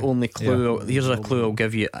that. Here's the only clue. Here's a clue I'll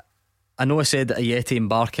give you. I know I said that Ayeti and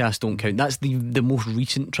Barkas don't count. That's the most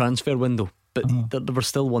recent transfer window, but there were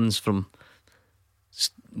still ones from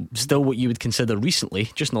still what you would consider recently,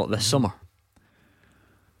 just not this summer.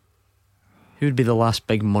 Who would be the last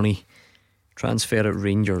big money transfer at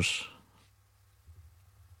Rangers?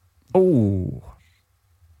 Oh,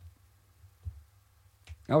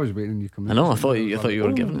 I was waiting you come in. I know. I thought you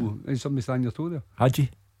were giving it. Is somebody standing your toe there? Hadji?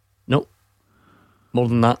 No. More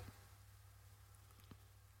than that.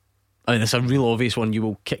 I mean, it's a real obvious one. You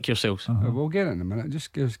will kick yourselves. We'll get it in a minute.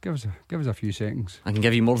 Just give us a few seconds. I can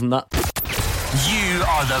give you more than that. You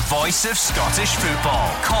are the voice of Scottish football.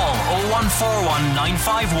 Call 0141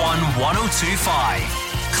 951 1025.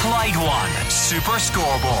 Clyde One Super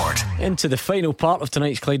Scoreboard. Into the final part of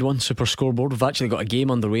tonight's Clyde One Super Scoreboard. We've actually got a game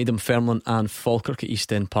underway. Dunfermline and Falkirk at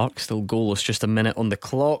East End Park. Still goalless, just a minute on the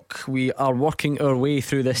clock. We are working our way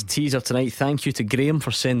through this teaser tonight. Thank you to Graham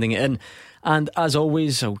for sending it in. And as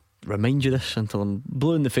always, I'll remind you this until I'm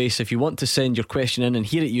blue in the face. If you want to send your question in and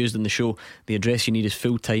hear it used in the show, the address you need is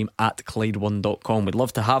fulltime@clyde1.com. We'd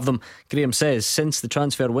love to have them. Graham says, since the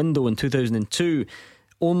transfer window in 2002,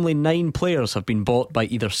 only 9 players have been bought by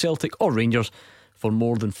either Celtic or Rangers for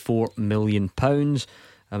more than £4 million.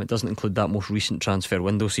 It doesn't include that most recent transfer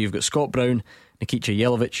window. So you've got Scott Brown, Nikica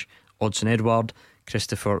Jelavic, Odsonne Edouard,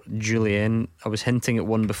 Christopher Jullien. I was hinting at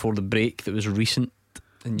one before the break that was recent.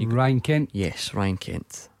 And Ryan Kent. Yes, Ryan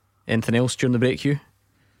Kent. Anything else during the break, Hugh?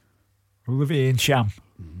 Olivier Ncham.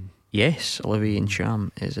 Yes, Olivier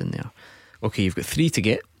Ncham is in there. Okay, you've got 3 to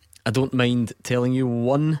get. I don't mind telling you.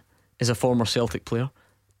 1 is a former Celtic player.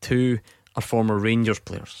 2 are former Rangers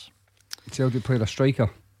players. Celtic player, a striker?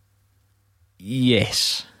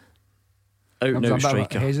 Yes. Out and out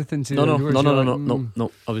striker. Hesitancy.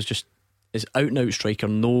 No. I was just, it's out and out striker.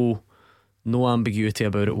 No ambiguity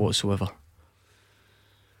about it whatsoever.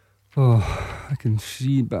 Oh, I can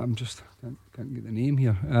see, but I'm just can't get the name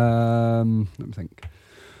here. Let me think.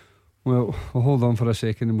 Well, we'll hold on for a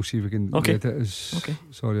second and we'll see if we can get it.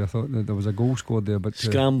 Sorry, I thought that there was a goal scored there, but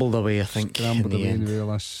scrambled away, I think. Scrambled away in the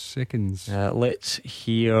last seconds. Let's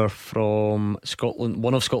hear from Scotland,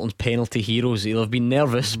 one of Scotland's penalty heroes. He'll have been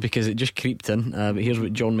nervous because it just creeped in, but here's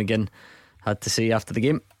what John McGinn had to say after the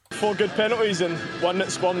game. 4 good penalties and 1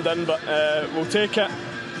 that spummed in, but we'll take it.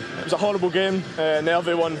 It was a horrible game,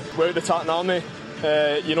 nervy one without the Tartan Army.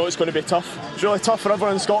 You know it's going to be tough. It's really tough for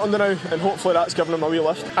everyone in Scotland now, and hopefully that's given them a wee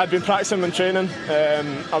lift. I'd been practising in training.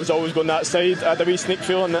 I was always going that side. I had a wee sneak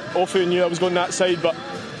feeling that Ofu knew I was going that side, but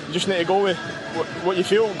you just need to go with what you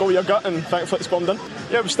feel, go with your gut, and thankfully it's spummed in.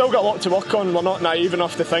 Yeah, we've still got a lot to work on. We're not naive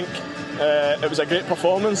enough to think it was a great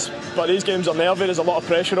performance, but these games are nervy. There's a lot of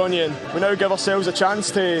pressure on you, and we now give ourselves a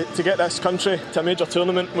chance to get this country to a major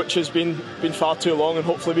tournament, which has been far too long, and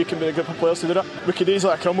hopefully we can be a group of players to do that. We could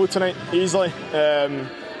easily have crumbled tonight, easily,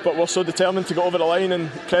 but we're so determined to get over the line,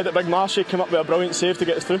 and credit Big Marshy, came up with a brilliant save to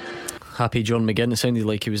get us through. Happy John McGinn. It sounded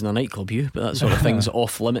like he was in a nightclub, but that sort of thing's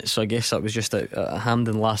off limits, so I guess that was just a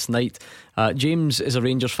Hampden last night. James is a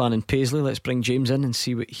Rangers fan in Paisley. Let's bring James in and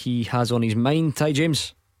see what he has on his mind. Hi,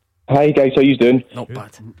 James. Hi guys, how you doing? Not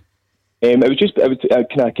bad. It was a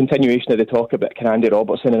kind of continuation of the talk about Andy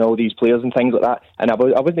Robertson and all these players and things like that. And I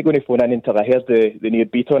wasn't going to phone in until I heard the Neil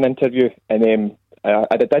Beaton interview, and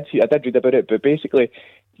I did read about it. But basically,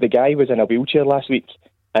 the guy was in a wheelchair last week,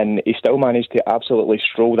 and he still managed to absolutely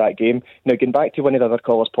stroll that game. Now, going back to one of the other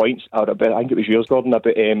callers' points, I think it was yours, Gordon,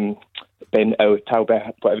 about Ben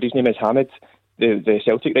Talbot, whatever his name is, Hamid, the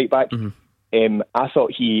Celtic right back. Mm-hmm. I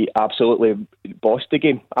thought he absolutely bossed the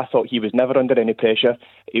game. I thought he was never under any pressure.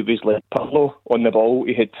 He was like Pirlo on the ball.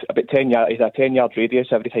 He had about 10 yards. He had a 10-yard radius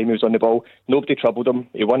every time he was on the ball. Nobody troubled him.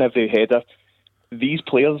 He won every header. These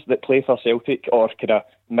players that play for Celtic or kind of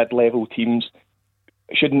mid-level teams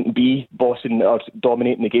shouldn't be bossing or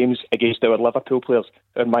dominating the games against our Liverpool players,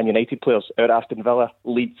 our Man United players, our Aston Villa,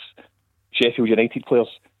 Leeds, Sheffield United players.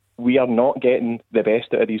 We are not getting the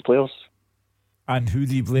best out of these players. And who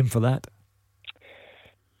do you blame for that?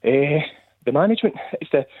 The management. It's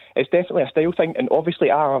definitely a style thing, and obviously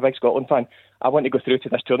I'm a big Scotland fan. I want to go through to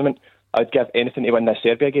this tournament. I'd give anything to win this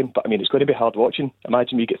Serbia game, but I mean, it's going to be hard watching.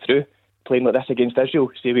 Imagine we get through playing like this against Israel,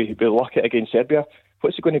 say we luck it against Serbia.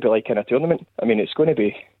 What's it going to be like in a tournament? I mean, it's going to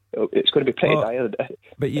be it's going to be pretty dire.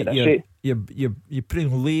 But you're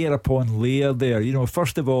putting layer upon layer there. You know,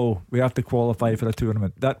 first of all, we have to qualify for a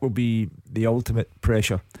tournament. That will be the ultimate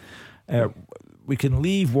pressure. We can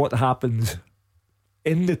leave what happens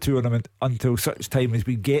in the tournament until such time as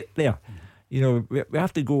we get there. You know, we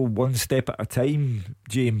have to go one step at a time,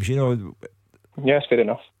 James. You know, yes, fair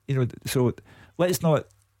enough. You know, so let's not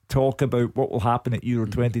talk about what will happen at Euro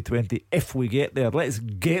 2020 if we get there. Let's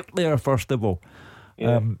get there first of all.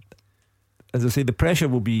 Yeah. As I say, the pressure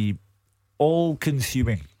will be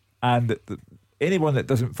all-consuming, and anyone that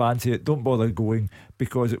doesn't fancy it, don't bother going,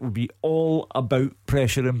 because it will be all about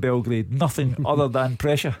pressure in Belgrade. Nothing other than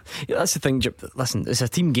pressure. Yeah, that's the thing. Listen, it's a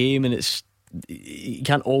team game, and you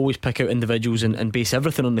can't always pick out individuals and base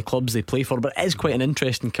everything on the clubs they play for. But it is quite an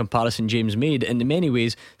interesting comparison James made. And in many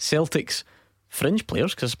ways, Celtic's fringe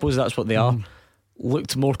players, because I suppose that's what they are,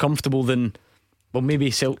 looked more comfortable than, well,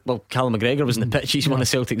 maybe Callum McGregor was in the pitch. He's one of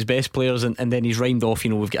Celtic's best players, and then he's rhymed off,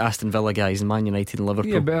 you know, we've got Aston Villa guys and Man United and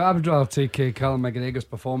Liverpool. Yeah, but I would rather take Callum McGregor's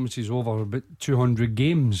performances over about 200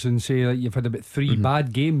 games and say that you've had about 3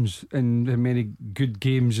 bad games and how many good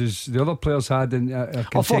games as the other players had in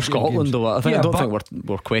for Scotland games. Though I don't think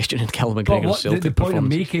we're questioning Callum McGregor's Celtic the point I'm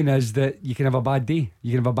performance. making is that you can have a bad day,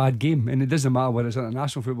 you can have a bad game, and it doesn't matter whether it's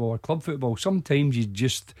international football or club football. Sometimes you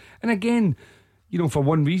just, and again, you know, for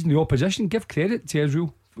one reason, the opposition, give credit to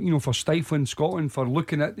Israel, you know, for stifling Scotland, for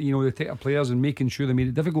looking at, you know, the type of players and making sure they made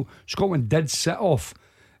it difficult. Scotland did sit off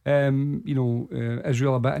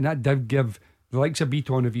Israel a bit, and that did give the likes of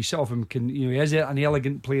Beaton, if he sit off him, can, you know, he is an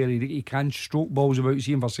elegant player, he can stroke balls about,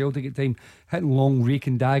 see him for Celtic at time, hitting long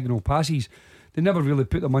raking diagonal passes. They never really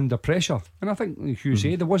put them under pressure, and I think, like Hugh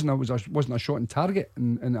said, there wasn't a shot on target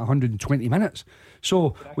in 120 minutes.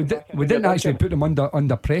 So we didn't actually put them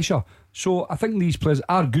under pressure. So I think these players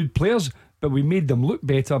are good players, but we made them look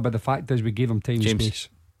better by the fact is we gave them time and space.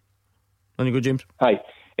 On you go, James. Hi.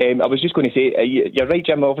 I was just going to say, you're right,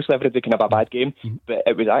 Jim. Obviously, everybody can have a bad game, but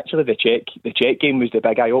it was actually the Czech game was the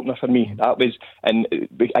big eye opener for me. That was, and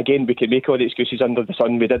again, we can make all the excuses under the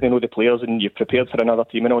sun. We didn't know the players, and you prepared for another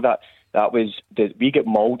team and all that. That was we get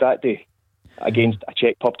mauled that day against a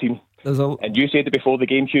Czech pub team. And you said it before the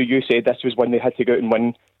game, Hugh. You said this was when they had to go out and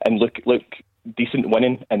win and look decent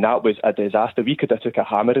winning, and that was a disaster. We could have took a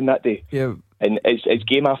hammer in that day. Yeah. And it's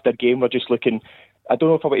game after game. We're just looking. I don't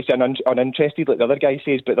know if I want to say uninterested like the other guy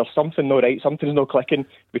says, but there's something not right, something's not clicking.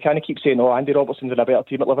 We kind of keep saying, oh, Andy Robertson's in a better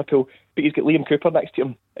team at Liverpool, but he's got Liam Cooper next to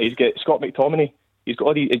him, he's got Scott McTominay, he's got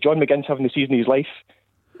all these, John McGinn's having the season of his life.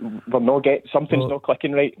 Something's not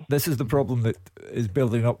clicking right. This is the problem that is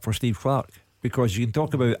building up for Steve Clarke, because you can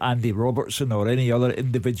talk about Andy Robertson or any other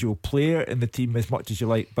individual player in the team as much as you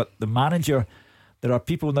like, but the manager, there are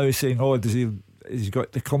people now saying, oh, he's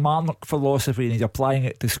got the Kilmarnock philosophy and he's applying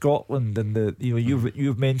it to Scotland, and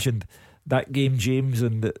you've mentioned that game, James,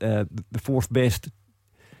 and the fourth best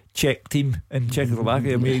Czech team in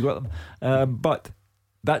Czechoslovakia. Where you got them, but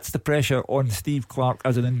that's the pressure on Steve Clarke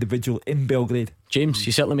as an individual in Belgrade. James,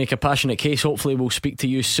 you certainly make a passionate case. Hopefully we'll speak to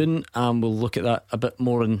you soon and we'll look at that a bit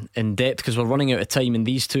more in depth, because we're running out of time and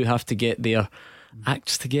these two have to get their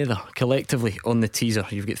acts together collectively on the teaser.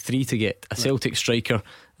 You've got 3 to get: a Celtic striker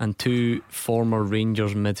and 2 former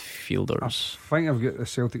Rangers midfielders. I think I've got the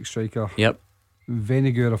Celtic striker. Yep.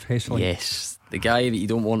 Venegoor of Hesselink. Yes, the guy that you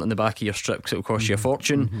don't want on the back of your strip because it'll cost you a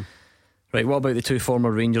fortune. Right, what about the 2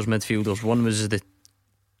 former Rangers midfielders? One was the...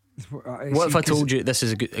 What if I told you, this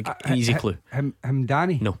is an easy clue,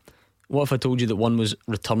 Hamdani? No. What if I told you that one was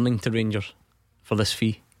returning to Rangers for this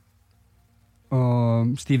fee?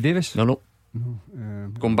 Steve Davis? No.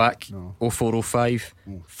 Going back 0405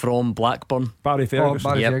 from Blackburn, Barry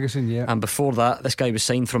Ferguson. Ferguson, yeah. And before that, this guy was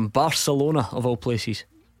signed from Barcelona, of all places.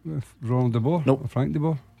 Ronald de Boer? Nope. Frank de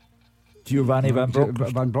Boer? Giovanni Van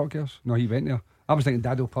Bronckhorst? Van Bronckhorst? No, he went there. I was thinking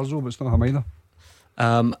Dado Purzo, but it's not him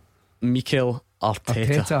either. Mikel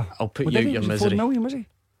Arteta. I'll put you out your misery. 4 million, was he?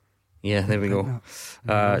 Yeah, there we go.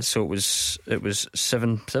 So it was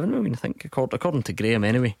 7 million, I think, according to Graham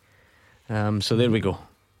anyway. So there we go.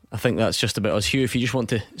 I think that's just about us. Hugh, if you just want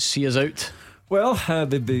to see us out. Well,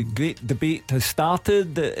 the great debate has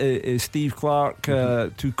started. Is Steve Clarke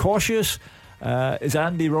too cautious? Is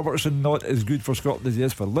Andy Robertson not as good for Scotland as he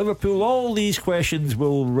is for Liverpool? All these questions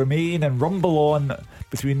will remain and rumble on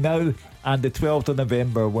between now and the 12th of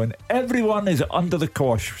November, when everyone is under the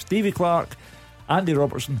cosh. Stevie Clarke, Andy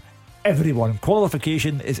Robertson, everyone.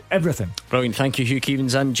 Qualification is everything. Brilliant. Thank you, Hugh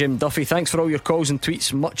Keevins and Jim Duffy. Thanks for all your calls and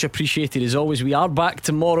tweets, much appreciated as always. We are back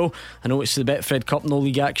tomorrow. I know it's the Betfred Cup, no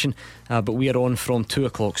league action, but we are on from 2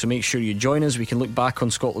 o'clock, so make sure you join us. We can look back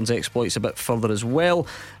on Scotland's exploits a bit further as well.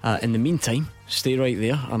 In the meantime, stay right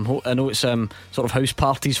there. I know it's sort of house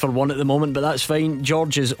parties for one at the moment, but that's fine.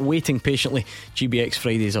 George is waiting patiently. GBX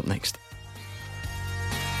Friday is up next.